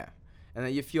 Yeah. And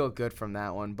then you feel good from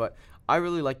that one. But I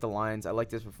really like the Lions. I like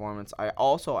this performance. I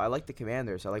like the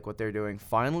Commanders. I like what they're doing.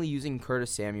 Finally using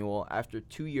Curtis Samuel after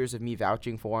 2 years of me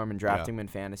vouching for him and drafting him in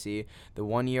fantasy. The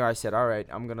 1 year I said, all right,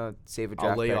 I'm going to save a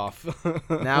draft I'll lay pick. off.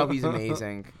 Now he's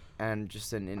amazing. And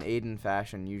just in Aiden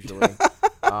fashion, usually.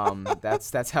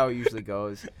 That's how it usually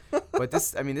goes. But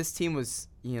this team was,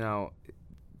 they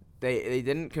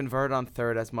didn't convert on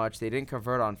third as much. They didn't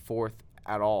convert on fourth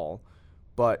at all.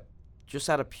 But just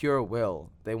out of pure will,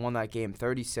 they won that game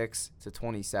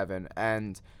 36-27.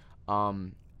 And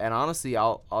honestly,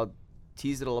 I'll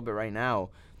tease it a little bit right now.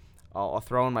 I'll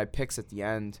throw in my picks at the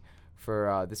end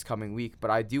for this coming week.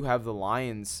 But I do have the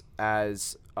Lions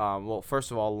as first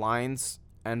of all, Lions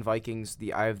and Vikings.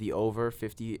 I have the over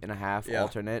 50.5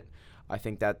 alternate. I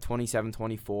think that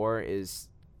 27-24 is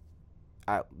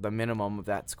at the minimum of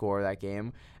that score of that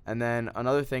game. And then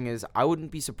another thing is, I wouldn't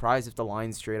be surprised if the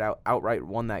Lions outright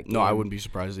won that game. No, I wouldn't be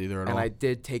surprised either at all. And I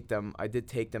did take them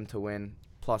to win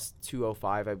plus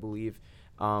 205, I believe.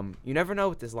 You never know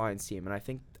with this Lions team, and I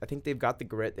think they've got the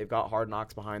grit. They've got Hard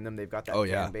Knocks behind them. They've got that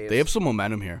fan base. They have some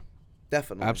momentum here.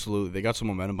 Definitely. Absolutely. They got some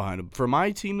momentum behind them. For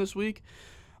my team this week,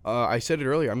 I said it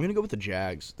earlier, I'm going to go with the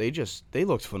Jags. They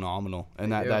looked phenomenal,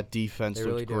 and that defense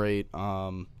looked great.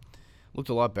 Looked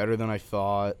a lot better than I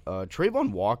thought.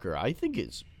 Trayvon Walker, I think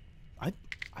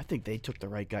they took the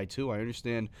right guy too. I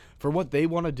understand for what they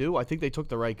want to do. I think they took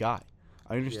the right guy.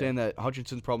 I understand that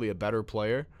Hutchinson's probably a better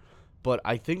player, but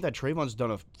I think that Trayvon's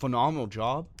done a phenomenal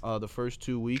job the first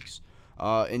 2 weeks,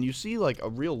 and you see like a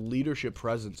real leadership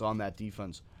presence on that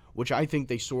defense, which I think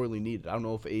they sorely needed. I don't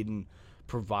know if Aiden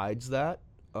provides that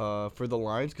for the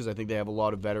Lions, because I think they have a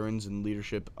lot of veterans and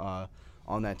leadership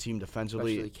on that team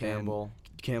defensively. Especially Campbell. And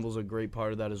Campbell's a great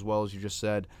part of that as well, as you just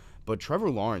said. But Trevor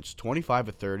Lawrence, 25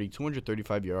 of 30,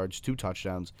 235 yards, 2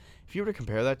 touchdowns. If you were to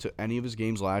compare that to any of his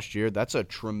games last year, that's a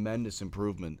tremendous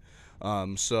improvement.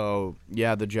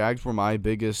 The Jags were my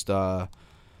biggest, my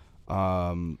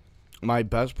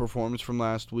best performance from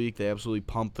last week. They absolutely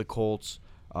pumped the Colts.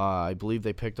 I believe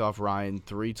they picked off Ryan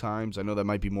 3 times. I know that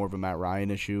might be more of a Matt Ryan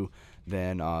issue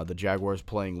than the Jaguars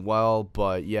playing well.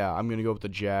 But, yeah, I'm going to go with the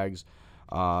Jags.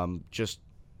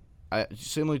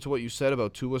 Similar to what you said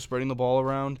about Tua spreading the ball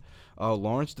around,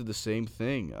 Lawrence did the same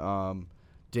thing.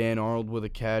 Dan Arnold with a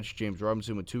catch, James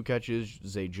Robinson with 2 catches,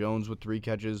 Zay Jones with 3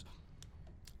 catches,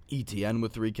 ETN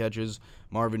with 3 catches,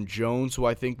 Marvin Jones, who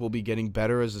I think will be getting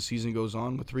better as the season goes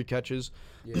on, with 3 catches.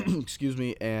 Yeah. Excuse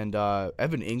me. And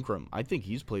Evan Ingram, I think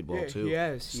he's played well too. He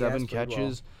has. 7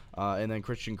 catches. Well. And then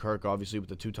Christian Kirk, obviously, with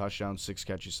the 2 touchdowns, 6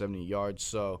 catches, 70 yards.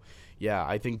 So, yeah,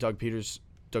 I think Doug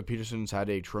Peterson's had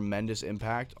a tremendous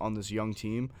impact on this young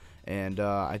team, and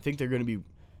I think they're going to be,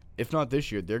 if not this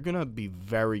year, they're going to be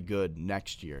very good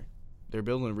next year. They're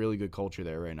building a really good culture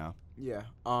there right now. Yeah.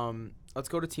 Let's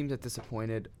go to teams that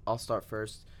disappointed. I'll start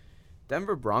first.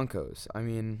 Denver Broncos. I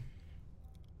mean,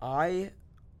 I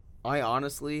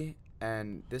honestly,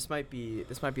 and this might be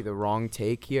the wrong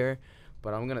take here,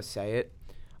 but I'm going to say it.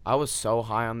 I was so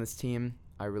high on this team.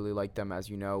 I really like them. As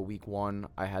you know, week 1,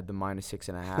 I had the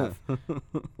 -6.5.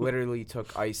 Literally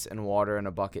took ice and water in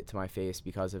a bucket to my face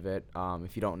because of it.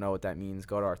 If you don't know what that means,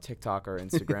 go to our TikTok or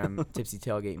Instagram, Tipsy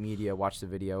Tailgate Media. Watch the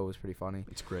video. It was pretty funny.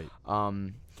 It's great.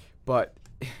 But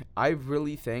I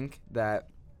really think that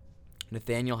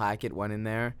Nathaniel Hackett went in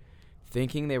there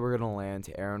thinking they were going to land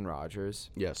Aaron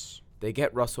Rodgers. Yes. They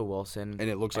get Russell Wilson. And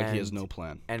it looks like he has no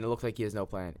plan. And it looked like he has no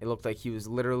plan. It looked like he was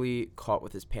literally caught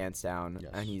with his pants down.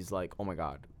 Yes. And he's like, oh, my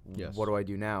God, Yes. what do I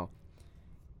do now?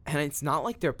 And it's not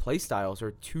like their play styles are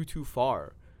too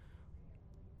far.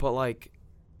 But, like,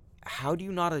 how do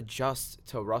you not adjust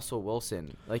to Russell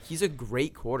Wilson? Like, he's a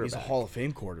great quarterback. He's a Hall of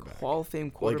Fame quarterback. Hall of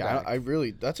Fame quarterback. Like, I really,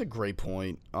 that's a great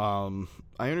point. I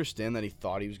understand that he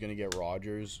thought he was going to get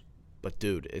Rodgers. But,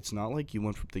 dude, it's not like you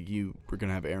went from you were going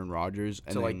to have Aaron Rodgers.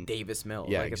 And to, then, like, Davis Mills.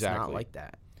 Yeah, like, exactly. It's not like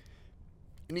that.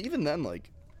 And even then,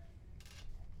 like,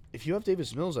 if you have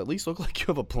Davis Mills, at least look like you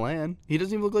have a plan. He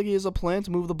doesn't even look like he has a plan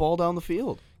to move the ball down the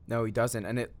field. No, he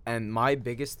doesn't. And my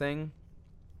biggest thing,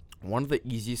 one of the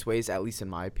easiest ways, at least in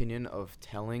my opinion, of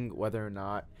telling whether or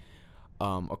not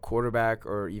a quarterback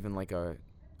or even, like, a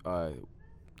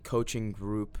coaching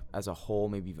group as a whole,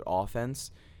 maybe even offense,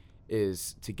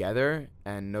 is together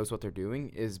and knows what they're doing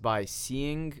is by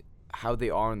seeing how they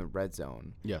are in the red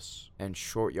zone. Yes. And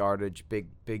short yardage, big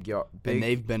and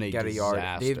they've been a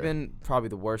disaster. They've been probably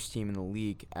the worst team in the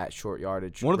league at short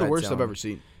yardage. One of the red worst zone. I've ever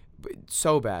seen. But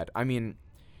so bad. I mean,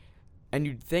 and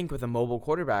you'd think with a mobile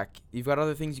quarterback, you've got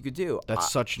other things you could do. That's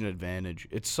such an advantage.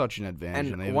 It's such an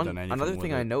advantage, and they haven't done anything another with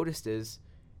thing it. I noticed is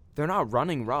they're not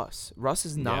running Russ. Russ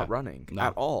is not running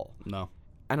at all. No.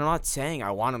 And I'm not saying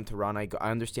I want him to run. I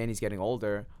understand he's getting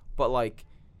older. But, like,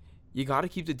 you got to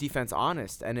keep the defense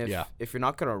honest. And if you're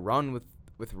not going to run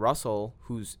with Russell,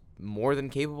 who's more than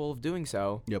capable of doing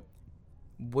so, yep.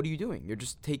 What are you doing? You're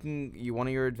just taking one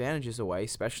of your advantages away,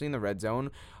 especially in the red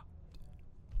zone.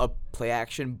 A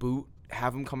play-action boot,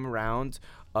 have him come around,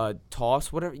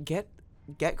 toss, whatever. Get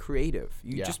creative.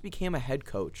 You just became a head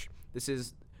coach. This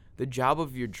is the job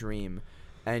of your dream.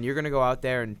 And you're going to go out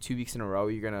there and 2 weeks in a row,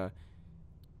 you're going to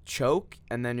choke,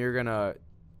 and then you're going to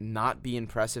not be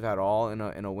impressive at all in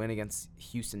a win against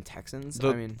Houston Texans.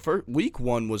 Week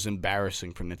 1 was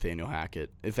embarrassing for Nathaniel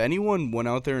Hackett. If anyone went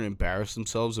out there and embarrassed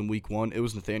themselves in week 1, it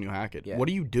was Nathaniel Hackett. Yeah. What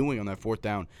are you doing on that 4th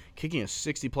down, kicking a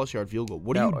 60-plus yard field goal?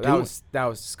 What are you doing? That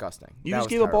was disgusting. You just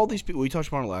gave up all these people. We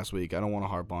touched on it last week. I don't want to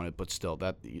harp on it, but still,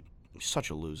 you're such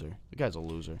a loser. The guy's a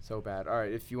loser. So bad. All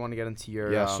right, if you want to get into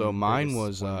your so mine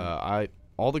was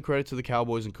all the credit to the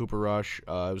Cowboys and Cooper Rush. It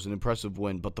was an impressive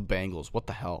win, but the Bengals, what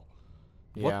the hell?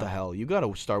 Yeah. What the hell? You got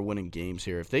to start winning games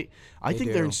here. I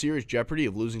think they're in serious jeopardy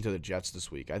of losing to the Jets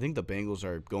this week. I think the Bengals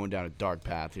are going down a dark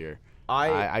path here.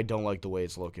 I don't like the way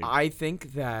it's looking. I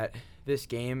think that this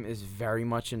game is very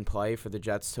much in play for the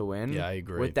Jets to win. Yeah, I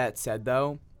agree. With that said,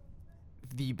 though,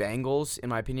 the Bengals, in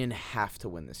my opinion, have to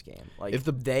win this game. Like if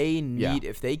they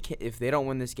don't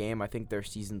win this game, I think their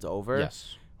season's over.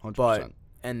 Yes, 100%.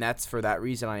 And that's for that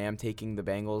reason I am taking the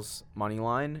Bengals money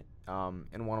line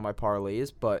in one of my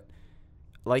parlays, but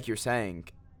like you're saying,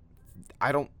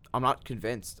 I'm not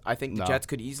convinced. I think the Jets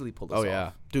could easily pull this off. Oh,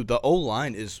 yeah. Dude, the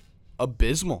O-line is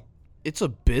abysmal. It's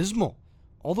abysmal.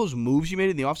 All those moves you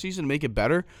made in the offseason to make it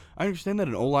better, I understand that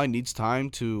an O-line needs time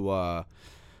to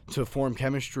form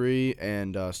chemistry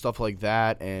and stuff like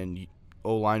that, and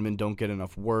O-linemen don't get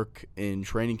enough work in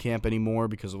training camp anymore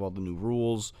because of all the new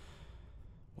rules.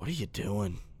 What are you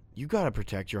doing? You got to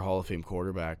protect your Hall of Fame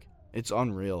quarterback. It's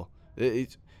unreal.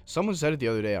 Someone said it the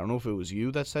other day. I don't know if it was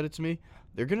you that said it to me.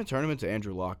 They're going to turn him into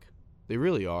Andrew Luck. They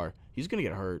really are. He's going to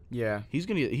get hurt. Yeah.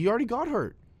 He already got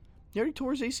hurt. He already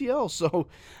tore his ACL. So,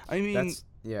 I mean,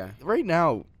 right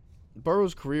now,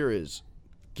 Burrow's career is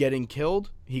getting killed,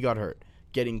 he got hurt.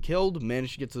 Getting killed,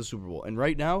 managed to get to the Super Bowl. And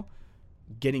right now,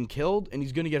 getting killed, and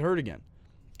he's going to get hurt again.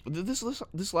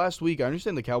 This last week, I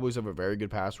understand the Cowboys have a very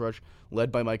good pass rush,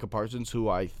 led by Micah Parsons, who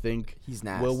I think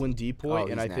will win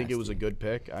DPOY, and I think it was a good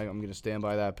pick. I'm going to stand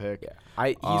by that pick. Yeah.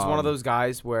 He's one of those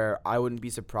guys where I wouldn't be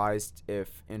surprised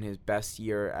if in his best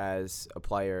year as a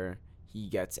player he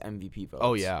gets MVP votes.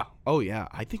 Oh yeah.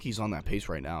 I think he's on that pace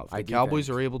right now. If the Cowboys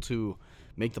are able to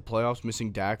make the playoffs,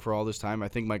 missing Dak for all this time, I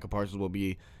think Micah Parsons will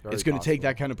be. It's going to take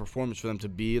that kind of performance for them to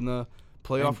be in the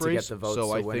playoff race.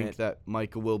 So I think that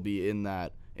Micah will be in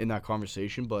that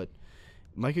conversation, but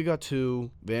Micah got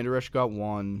 2, Van Der Esch got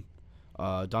 1,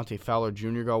 Dante Fowler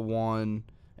Jr. got 1,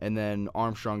 and then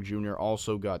Armstrong Jr.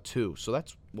 also got 2. So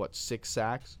that's, 6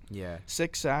 sacks? Yeah.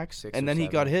 6 sacks, 6 and then he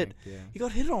got hit. Yeah. He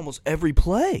got hit almost every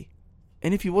play.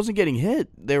 And if he wasn't getting hit,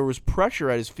 there was pressure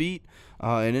at his feet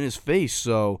and in his face.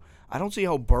 So I don't see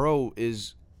how Burrow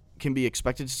is can be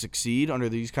expected to succeed under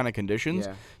these kind of conditions.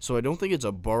 Yeah. So I don't think it's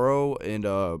a Burrow and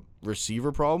a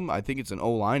receiver problem. I think it's an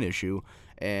O-line issue.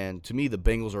 And to me, the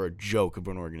Bengals are a joke of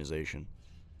an organization.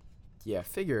 Yeah,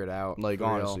 figure it out. Like,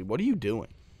 honestly, what are you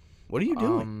doing? What are you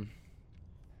doing?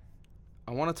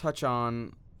 I want to touch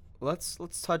on let's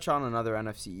touch on another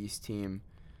NFC East team,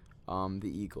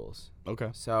 the Eagles. Okay.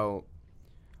 So,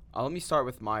 let me start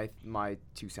with my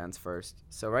 2 cents first.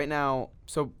 So right now,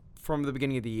 from the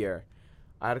beginning of the year,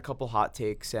 I had a couple hot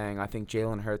takes saying I think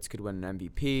Jalen Hurts could win an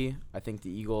MVP. I think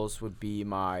the Eagles would be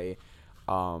my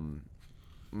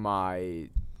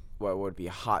what would be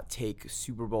a hot take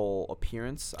Super Bowl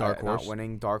appearance. Dark horse. Not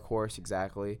winning, dark horse,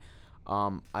 exactly.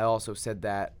 I also said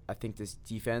that I think this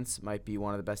defense might be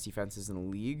one of the best defenses in the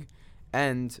league,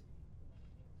 and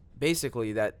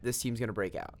basically that this team's gonna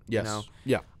break out. Yes. You know?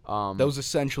 Yeah. That was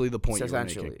essentially the point you were making.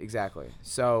 Essentially, exactly.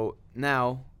 So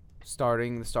now,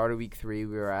 starting the start of week 3,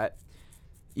 we were at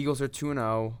Eagles are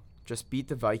 2-0. Just beat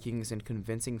the Vikings in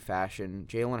convincing fashion.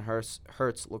 Jalen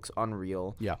Hurts looks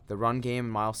unreal. Yeah. The run game,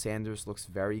 Miles Sanders looks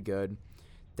very good.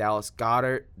 Dallas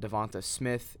Goedert, Devonta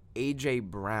Smith, A.J.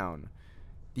 Brown.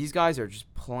 These guys are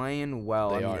just playing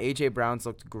well. They are. A.J. Brown's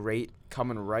looked great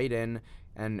coming right in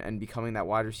and becoming that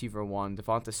wide receiver 1.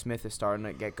 Devonta Smith is starting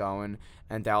to get going.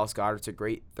 And Dallas Goedert's a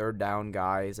great third down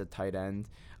guy as a tight end.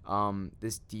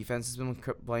 This defense has been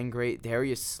playing great.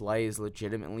 Darius Slay is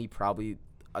legitimately probably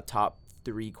a top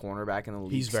 3 cornerback in the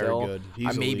league. He's very still. good.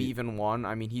 He's maybe elite. even 1.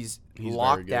 I mean, he's very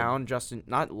locked good. down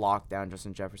not locked down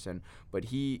Justin Jefferson, but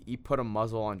he put a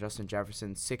muzzle on Justin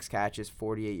Jefferson. 6 catches,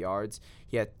 48 yards.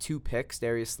 He had 2 picks.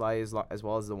 Darius Slay as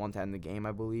well as the one to end the game,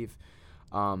 I believe.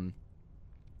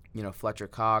 Fletcher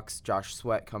Cox, Josh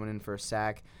Sweat coming in for a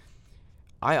sack.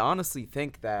 I honestly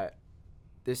think that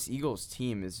this Eagles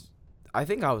team is. I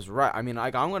think I was right. I mean,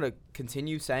 I'm going to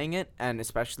continue saying it, and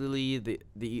especially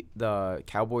the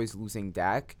Cowboys losing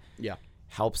Dak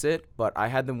helps it. But I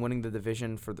had them winning the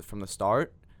division from the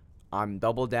start. I'm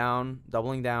doubling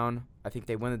down. I think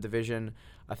they win the division.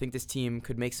 I think this team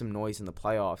could make some noise in the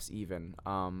playoffs even.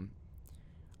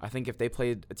 I think if they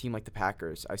played a team like the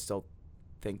Packers, I still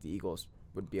think the Eagles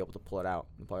would be able to pull it out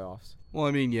in the playoffs. Well,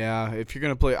 I mean, yeah, if you're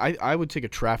going to play, I would take a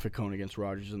traffic cone against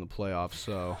Rodgers in the playoffs,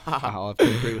 so I'll have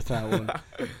to agree with that one.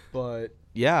 But,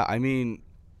 yeah, I mean,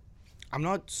 I'm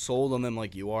not sold on them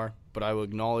like you are, but I will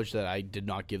acknowledge that I did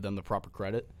not give them the proper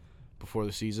credit before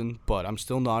the season, but I'm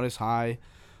still not as high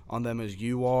on them as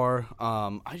you are.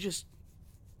 I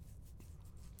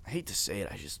hate to say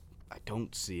it, I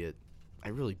don't see it. I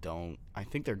really don't. I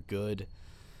think they're good,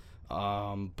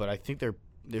 but I think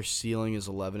their ceiling is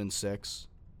 11-6,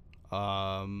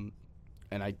 and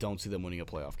I don't see them winning a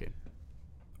playoff game.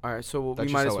 All right, so we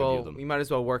might as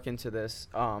well work into this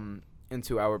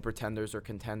into our pretenders or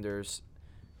contenders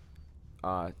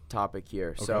topic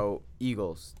here. Okay. So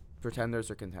Eagles, pretenders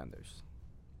or contenders?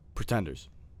 Pretenders.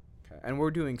 Okay, and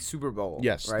we're doing Super Bowl.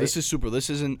 Yes, right? this is super. This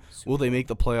isn't. Will they make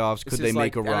the playoffs? Could they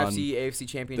make a run? NFC, AFC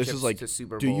championships. This is like. To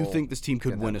Super Do Bowl you think this team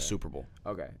could win contender. a Super Bowl?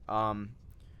 Okay.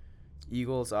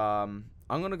 Eagles.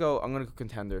 I'm gonna go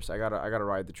contenders. I gotta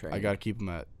ride the train. I gotta keep them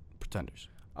at pretenders.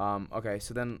 Okay,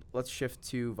 so then let's shift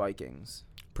to Vikings.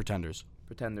 Pretenders.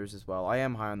 Pretenders as well. I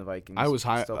am high on the Vikings. I was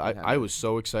high. Still I contenders. was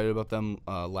so excited about them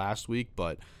last week,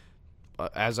 but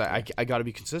as I gotta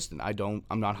be consistent.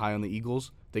 I'm not high on the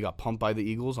Eagles. They got pumped by the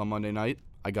Eagles on Monday night.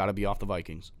 I gotta be off the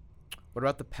Vikings. What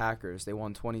about the Packers? They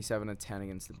won 27-10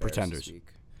 against the Bears Pretenders. this week.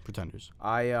 Pretenders.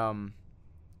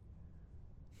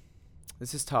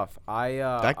 This is tough.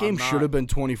 That game should have been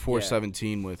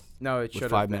 24-17 with it should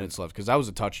 5 minutes left because that was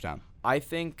a touchdown. I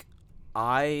think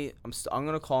I'm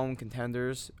gonna call them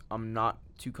contenders. I'm not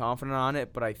too confident on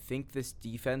it, but I think this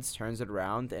defense turns it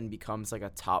around and becomes like a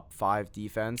top 5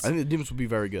 defense. I think the defense will be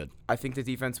very good. I think the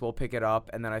defense will pick it up,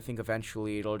 and then I think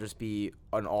eventually it'll just be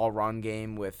an all-run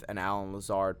game with an Allen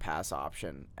Lazard pass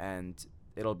option, and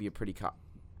it'll be a pretty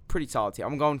solid team.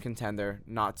 I'm going contender,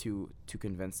 not too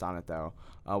convinced on it though.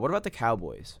 What about the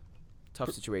Cowboys?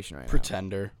 Tough situation right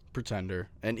Pretender.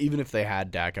 And even if they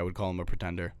had Dak, I would call him a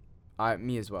pretender.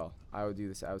 Me as well. I would do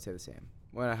this. I would say the same.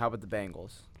 How about the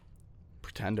Bengals?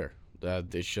 Pretender.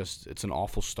 It's an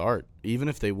awful start. Even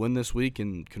if they win this week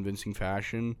in convincing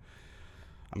fashion,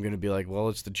 I'm going to be like, well,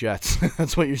 it's the Jets.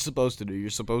 That's what you're supposed to do.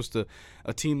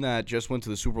 A team that just went to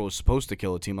the Super Bowl is supposed to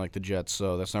kill a team like the Jets,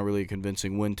 so that's not really a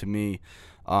convincing win to me.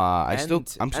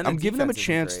 I'm giving them a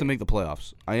chance to make the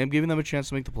playoffs. I am giving them a chance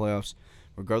to make the playoffs,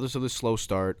 regardless of the slow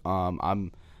start.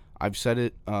 I've said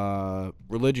it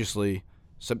religiously.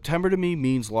 September to me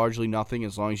means largely nothing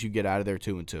as long as you get out of there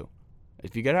 2-2.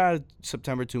 If you get out of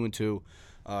September 2-2,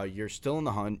 You're still in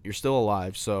the hunt. You're still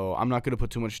alive. So I'm not going to put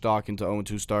too much stock into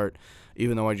 0-2 start,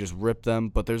 even though I just ripped them.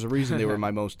 But there's a reason they were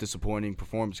my most disappointing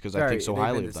performance because I think so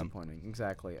highly of them. Disappointing,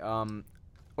 exactly.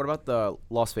 What about the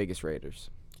Las Vegas Raiders?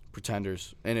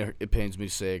 Pretenders. And it pains me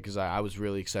to say it because I was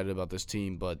really excited about this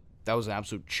team, but that was an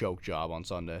absolute choke job on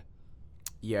Sunday.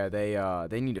 Yeah,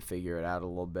 they need to figure it out a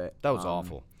little bit. That was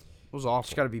awful. It was awful.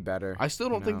 Just got to be better. I still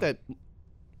don't think that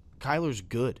Kyler's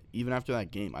good, even after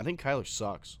that game. I think Kyler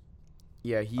sucks.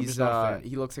 Yeah, he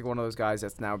looks like one of those guys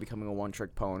that's now becoming a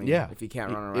one-trick pony. Yeah. If he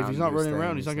can't run around. If he's not running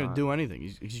around, he's not going to do anything.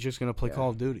 He's just going to play Call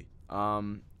of Duty.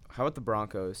 How about the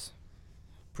Broncos?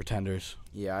 Pretenders.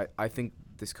 Yeah, I think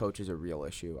this coach is a real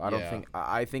issue.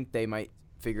 I think they might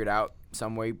figure it out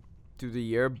some way through the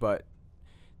year, but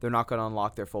they're not going to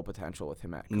unlock their full potential with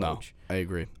him at coach. No, I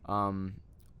agree.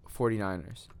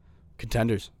 49ers.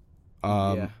 Contenders.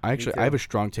 I have a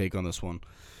strong take on this one.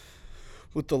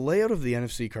 With the layout of the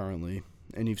NFC currently,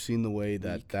 and you've seen the way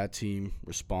that team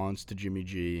responds to Jimmy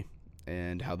G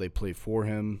and how they play for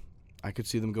him, I could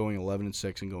see them going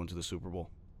 11-6 and going to the Super Bowl.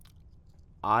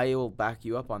 I will back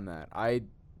you up on that. I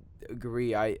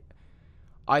agree. I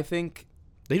think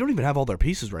they don't even have all their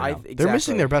pieces right now. Exactly. They're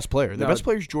missing their best player. Their best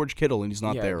player is George Kittle, and he's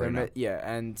not there right now. Yeah,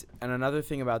 and another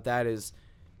thing about that is,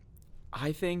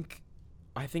 I think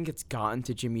it's gotten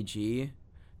to Jimmy G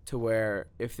to where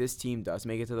if this team does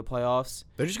make it to the playoffs,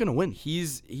 they're just gonna win.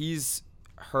 He's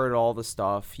heard all the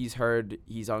stuff. He's heard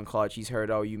he's unclutch. He's heard,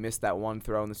 oh, you missed that one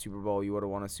throw in the Super Bowl. You would have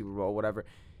won a Super Bowl, whatever.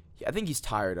 I think he's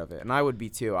tired of it, and I would be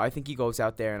too. I think he goes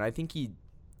out there, and I think he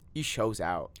shows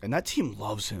out. And that team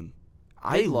loves him.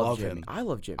 I love Jimmy. I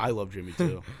love Jimmy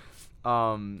too.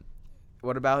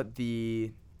 What about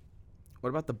the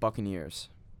Buccaneers?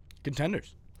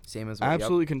 Contenders. Same as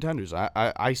absolutely contenders.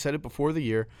 I said it before the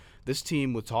year. This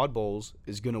team with Todd Bowles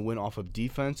is going to win off of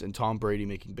defense and Tom Brady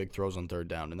making big throws on third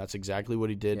down, and that's exactly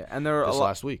what he did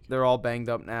last week. They're all banged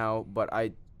up now, but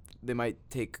they might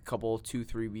take a couple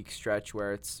 2-3 week stretch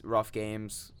where it's rough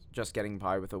games, just getting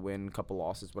by with a win, couple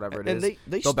losses, whatever it is.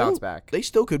 They'll bounce back. They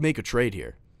still could make a trade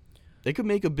here. They could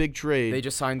make a big trade. They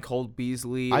just signed Cole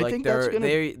Beasley. I think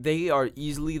they are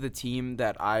easily the team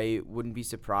that I wouldn't be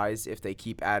surprised if they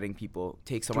keep adding people.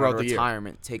 Take someone out of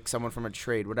retirement, take someone from a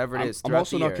trade, whatever it is. I'm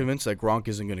also not convinced that Gronk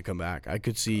isn't going to come back. I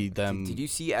could see them. Did you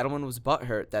see Edelman was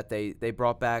butthurt that they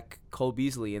brought back Cole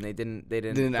Beasley and they didn't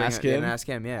ask him? Didn't ask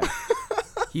him, yeah.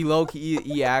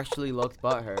 he actually looked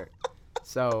butthurt.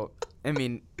 So, I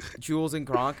mean, Jules and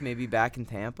Gronk may be back in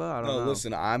Tampa. I don't know.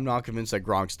 Listen, I'm not convinced that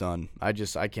Gronk's done. I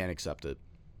can't accept it.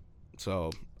 So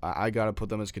I got to put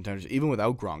them as contenders. Even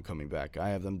without Gronk coming back, I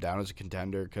have them down as a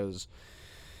contender because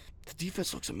the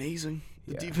defense looks amazing.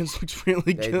 The defense looks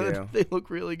really good. Do. They look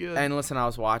really good. And listen, I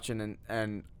was watching,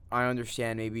 and I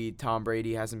understand maybe Tom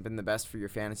Brady hasn't been the best for your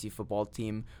fantasy football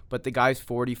team, but the guy's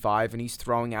 45, and he's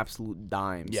throwing absolute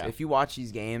dimes. Yeah. If you watch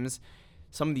these games,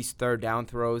 some of these third down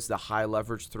throws, the high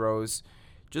leverage throws,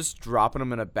 just dropping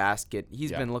them in a basket. He's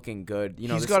been looking good.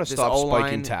 He's got to stop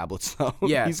spiking tablets, though.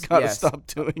 Yes, he's got to stop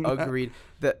doing that. Agreed.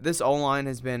 This O-line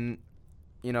has been,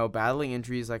 battling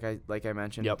injuries like I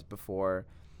mentioned before,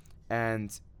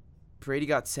 and Brady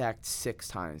got sacked 6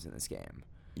 times in this game.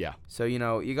 Yeah. So,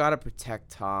 you got to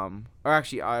protect Tom. Or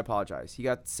actually, I apologize. He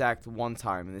got sacked 1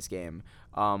 time in this game.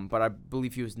 But I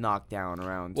believe he was knocked down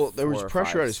around. Well, there was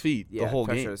pressure at his feet the whole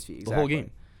game. At his feet, exactly.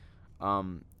 The whole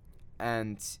game.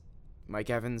 And Mike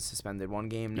Evans suspended 1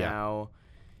 game now.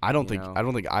 I don't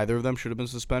think either of them should have been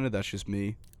suspended. That's just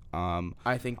me.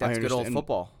 I think that's good old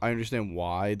football. I understand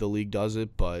why the league does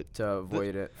it, but to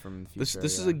avoid it from the future.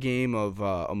 This is a game of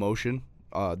emotion.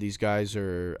 These guys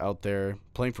are out there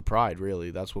playing for pride,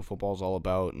 really. That's what football's all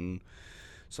about. And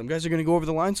some guys are going to go over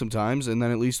the line sometimes, and then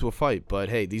it leads to a fight. But,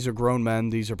 hey, these are grown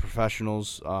men. These are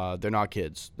professionals. They're not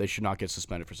kids. They should not get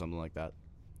suspended for something like that.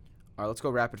 All right, let's go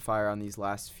rapid fire on these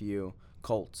last few.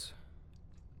 Colts.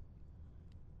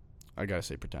 I got to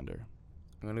say pretender.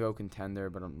 I'm going to go contender,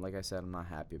 but like I said, I'm not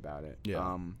happy about it.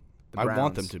 Yeah. I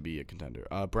want them to be a contender.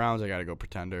 Browns, I got to go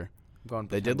pretender.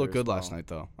 They did look good last night,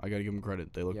 though. I got to give them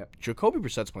credit. They look. Yep. Jacoby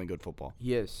Brissett's playing good football.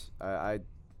 He is. I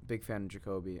big fan of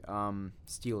Jacoby.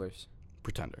 Steelers.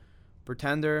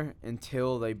 Pretender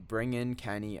until they bring in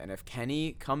Kenny, and if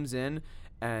Kenny comes in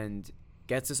and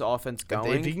gets this offense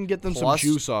going, if he can get them some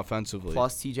juice offensively,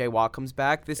 plus TJ Watt comes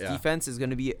back, this defense is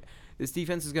going to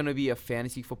be a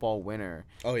fantasy football winner.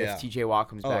 Oh yeah. If TJ Watt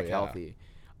comes back healthy.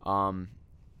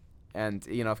 And,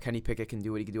 if Kenny Pickett can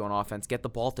do what he can do on offense, get the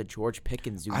ball to George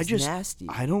Pickens. Dude, he's nasty.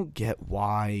 I don't get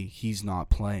why he's not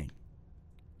playing.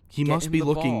 He must be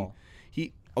looking.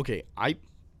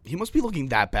 He must be looking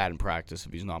that bad in practice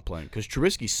if he's not playing, because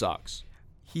Trubisky sucks.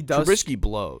 He does. Trubisky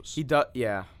blows. He does.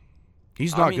 Yeah.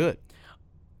 He's not good.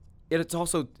 It's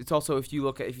also if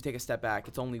you take a step back,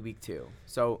 it's only week 2.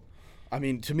 So I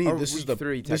mean, to me, this is the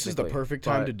perfect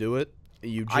time to do it.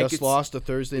 You just lost a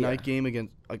Thursday night game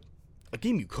against a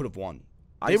game you could have won.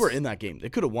 They were in that game. They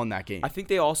could have won that game. I think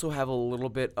they also have a little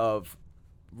bit of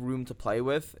room to play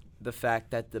with. The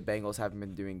fact that the Bengals haven't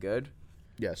been doing good.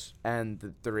 Yes.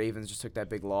 And the Ravens just took that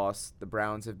big loss. The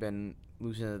Browns have been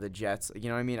losing to the Jets. You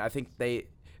know what I mean? I think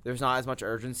there's not as much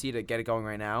urgency to get it going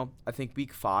right now. I think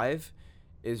week 5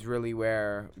 is really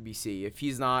where we see. If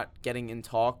he's not getting in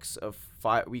talks of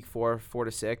week 4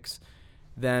 to 6,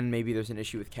 then maybe there's an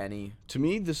issue with Kenny. To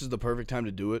me, this is the perfect time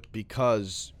to do it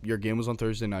because your game was on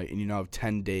Thursday night and you now have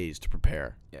 10 days to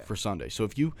prepare for Sunday. So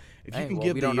if you can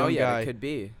give the young guy it could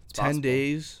be. 10 possible.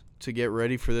 Days to get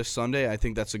ready for this Sunday, I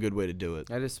think that's a good way to do it.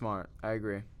 That is smart. I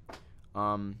agree.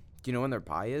 Do you know when their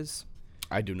bye is?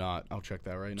 I do not. I'll check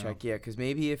that right now. Because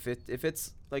maybe if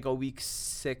it's like a week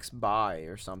 6 bye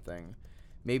or something,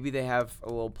 maybe they have a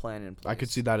little plan in place. I could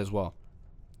see that as well.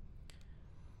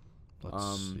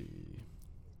 Let's see.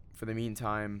 For the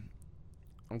meantime,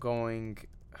 I'm going.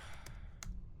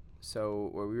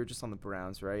 So we were just on the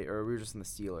Browns, right? Or we were just on the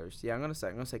Steelers. Yeah, I'm gonna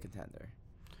say contender.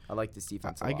 I like this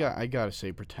defense a lot. I gotta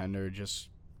say pretender just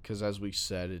because, as we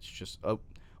said, it's just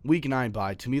week 9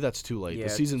 bye. To me, that's too late. Yeah,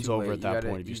 the season's over at that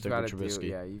point if you stick with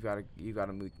Trubisky. You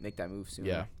gotta make that move soon.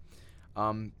 Yeah.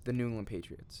 The New England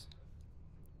Patriots.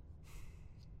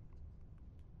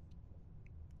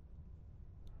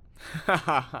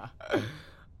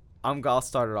 I'll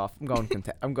start it off. I'm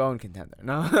going contender.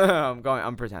 No,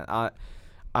 I'm pretend.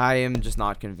 I am just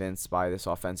not convinced by this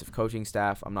offensive coaching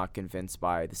staff. I'm not convinced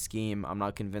by the scheme. I'm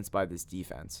not convinced by this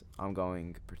defense. I'm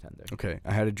going pretender. Okay,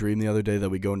 I had a dream the other day that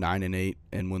we go 9-8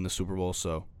 and win the Super Bowl.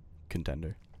 So,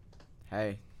 contender.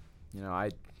 Hey, I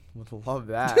would love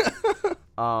that.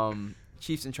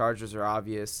 Chiefs and Chargers are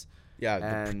obvious. Yeah,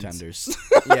 the pretenders.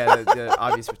 Yeah, the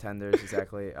obvious pretenders,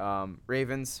 exactly.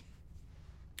 Ravens.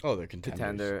 Oh, they're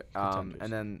contenders. And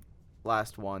then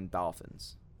last one,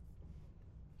 Dolphins.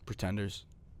 Pretenders.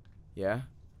 Yeah?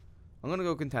 I'm going to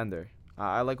go contender.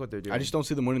 I like what they're doing. I just don't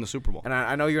see them winning the Super Bowl. And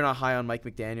I know you're not high on Mike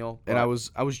McDaniel. And I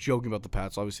was joking about the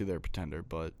Pats. Obviously, they're a pretender,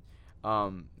 but...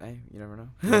 Hey, you never know.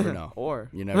 You never know.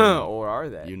 You never know. Or are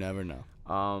they? You never know.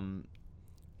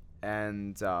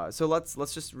 So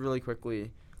let's just really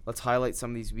quickly, let's highlight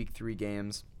some of these week 3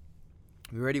 games.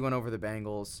 We already went over the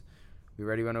Bengals. We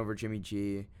already went over Jimmy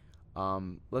G.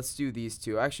 Let's do these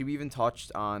two. Actually, we even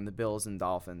touched on the Bills and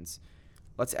Dolphins.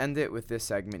 Let's end it with this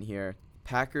segment here.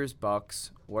 Packers,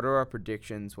 Bucks. What are our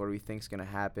predictions? What do we think is going to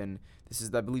happen? This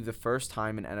is, I believe, the first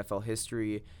time in NFL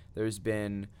history there's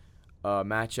been a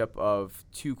matchup of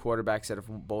 2 quarterbacks that have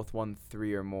both won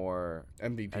 3 or more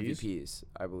MVPs,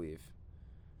 I believe.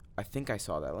 I think I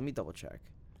saw that. Let me double check.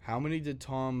 How many did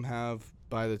Tom have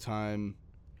by the time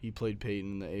he played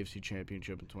Peyton in the AFC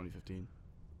Championship in 2015?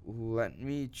 Let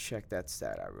me check that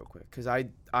stat out real quick, because I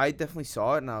definitely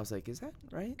saw it, and I was like, is that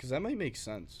right? Because that might make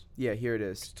sense. Yeah, here it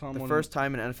is. The first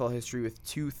time in NFL history with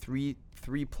 2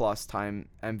 3+ time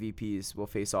MVPs will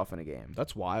face off in a game.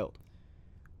 That's wild.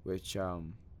 Which,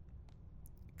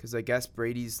 because I guess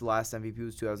Brady's last MVP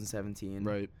was 2017.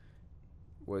 Right.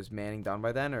 Was Manning done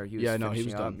by then, or he was? Yeah, no, he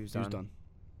was done. He was done.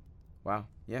 Wow.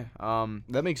 Yeah.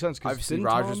 That makes sense. I've seen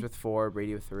Rodgers with 4,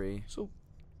 Brady with 3. So,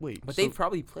 wait. But they've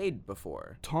probably played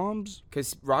before.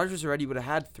 Because Rodgers already would have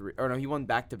had 3. Or no, he won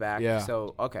back-to-back. Yeah.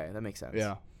 So, okay, that makes sense.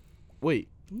 Yeah. Wait.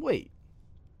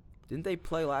 Didn't they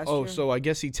play last year? Oh, so I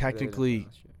guess he technically...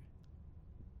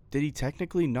 Did he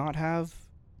technically not have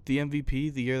the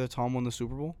MVP the year that Tom won the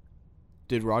Super Bowl?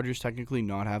 Did Rodgers technically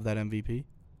not have that MVP?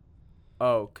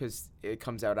 Oh, because it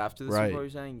comes out after the Super Bowl, you're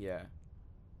saying? Yeah.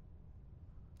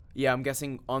 Yeah, I'm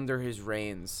guessing under his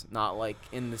reigns, not like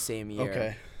in the same year.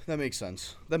 Okay, that makes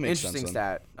sense. Interesting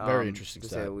stat. Very interesting to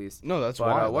stat. say the least. No, that's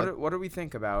wild. What do we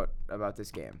think about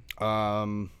this game?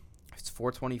 It's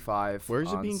 4:25. Where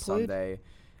is it being played? Sunday.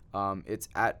 It's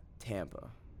at Tampa,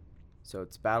 so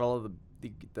it's Battle of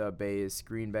the Bays,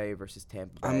 Green Bay versus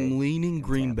Tampa Bay. I'm leaning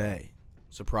Green Bay.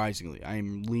 Surprisingly,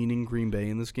 I'm leaning Green Bay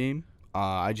in this game.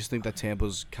 I just think that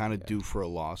Tampa's kind of due for a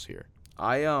loss here.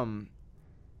 I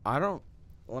don't.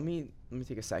 Let me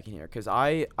take a second here, because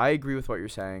I agree with what you're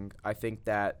saying. I think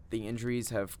that the injuries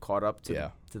have caught up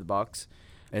to the Bucs,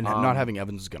 and not having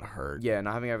Evans is gonna hurt. Yeah,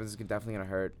 not having Evans is definitely gonna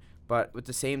hurt. But with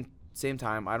the same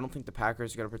time, I don't think the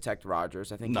Packers are gonna protect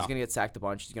Rodgers. I think he's gonna get sacked a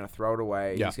bunch. He's gonna throw it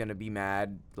away. Yeah. He's gonna be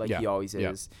mad like he always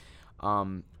is.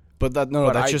 But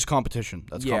that's just competition.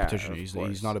 That's competition.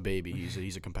 He's not a baby.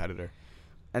 He's a competitor.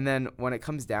 And then when it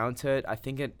comes down to it, I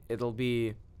think it'll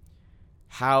be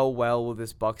how well will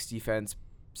this Bucs defense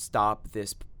stop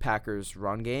this Packers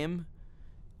run game.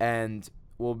 And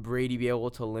will Brady be able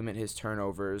to limit his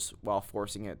turnovers while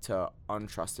forcing it to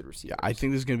untrusted receivers? Yeah, I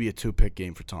think this is going to be a 2-pick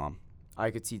game for Tom. I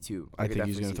could see 2. I think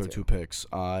he's going to throw 2 picks,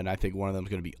 and I think one of them is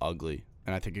going to be ugly,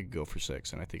 and I think it could go for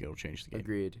 6, and I think it'll change the game.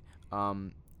 Agreed.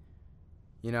 I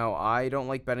don't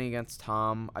like betting against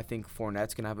Tom. I think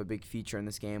Fournette's going to have a big feature in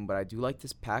this game, but I do like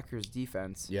this Packers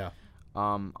defense. Yeah.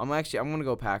 I'm going to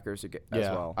go Packers as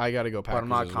well. I got to go Packers. But I'm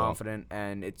not confident,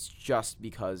 and it's just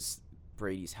because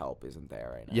Brady's help isn't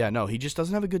there right now. Yeah, no, he just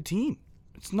doesn't have a good team.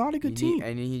 It's not a good team.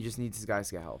 And he just needs his guys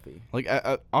to get healthy. Like,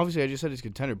 obviously, I just said he's a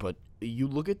contender, but you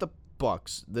look at the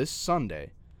Bucs this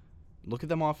Sunday, look at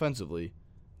them offensively,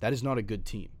 that is not a good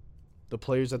team. The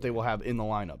players that they will have in the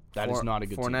lineup, that is not a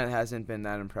good team. Fournette hasn't been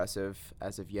that impressive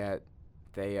as of yet.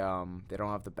 They don't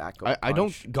have the backup.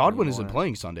 Godwin isn't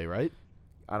playing Sunday, right?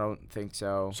 I don't think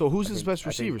so. So who's his best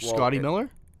receiver? Scotty Miller?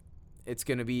 It's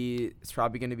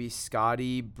probably gonna be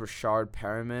Scotty, Brashard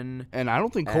Perriman. And I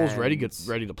don't think Cole's ready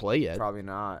to play yet. Probably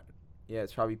not. Yeah,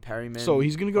 it's probably Perriman. So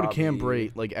he's gonna go to Cam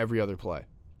Brate like every other play.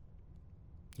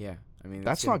 Yeah. I mean,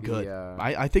 that's not good.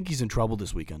 I think he's in trouble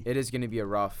this weekend. It is going to be a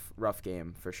rough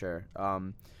game for sure.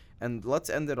 And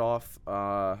let's end it off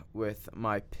with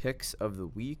my picks of the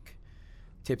week.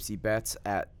 Tipsy Bets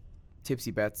at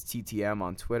Tipsy Bets TTM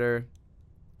on Twitter.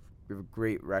 We have a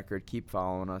great record. Keep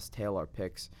following us. Tail our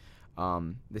picks.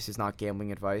 This is not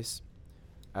gambling advice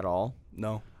at all.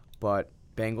 No. But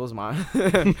Bengals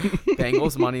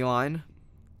money line.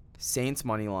 Saints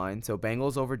money line. So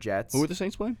Bengals over Jets. Who are the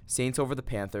Saints playing? Saints over the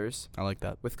Panthers. I like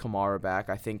that. With Kamara back.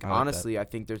 I think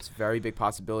there's a very big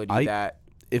possibility that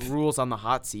if Rule's on the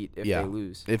hot seat if they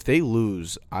lose. If they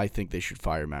lose, I think they should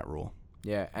fire Matt Rule.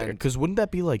 Yeah, because wouldn't that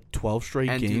be like 12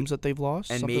 straight games that they've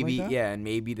lost? And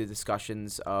maybe the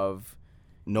discussions of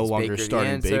no longer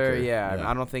starting Baker. Yeah,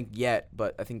 I don't think yet,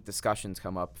 but I think discussions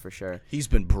come up for sure. He's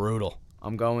been brutal.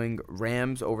 I'm going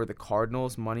Rams over the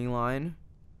Cardinals money line.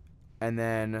 And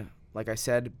then, like I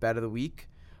said, bet of the week,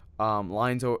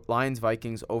 Lions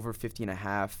Vikings over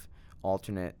 50.5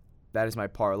 alternate. That is my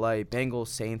parlay. Bengals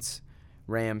Saints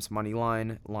Rams money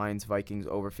line. Lions Vikings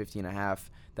over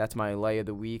 50.5. That's my lay of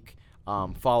the week.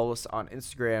 Follow us on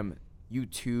Instagram,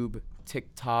 YouTube,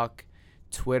 TikTok,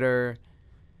 Twitter,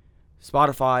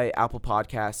 Spotify, Apple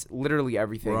Podcasts, literally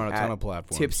everything. We're on a ton of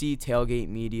platforms. Tipsy Tailgate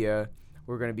Media.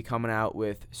 We're going to be coming out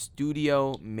with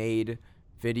studio-made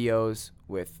videos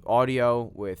with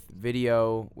audio, with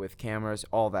video, with cameras,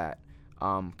 all that.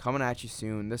 Coming at you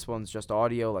soon. This one's just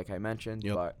audio, like I mentioned,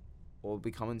 but we'll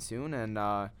be coming soon. And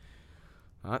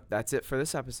that's it for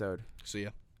this episode. See ya.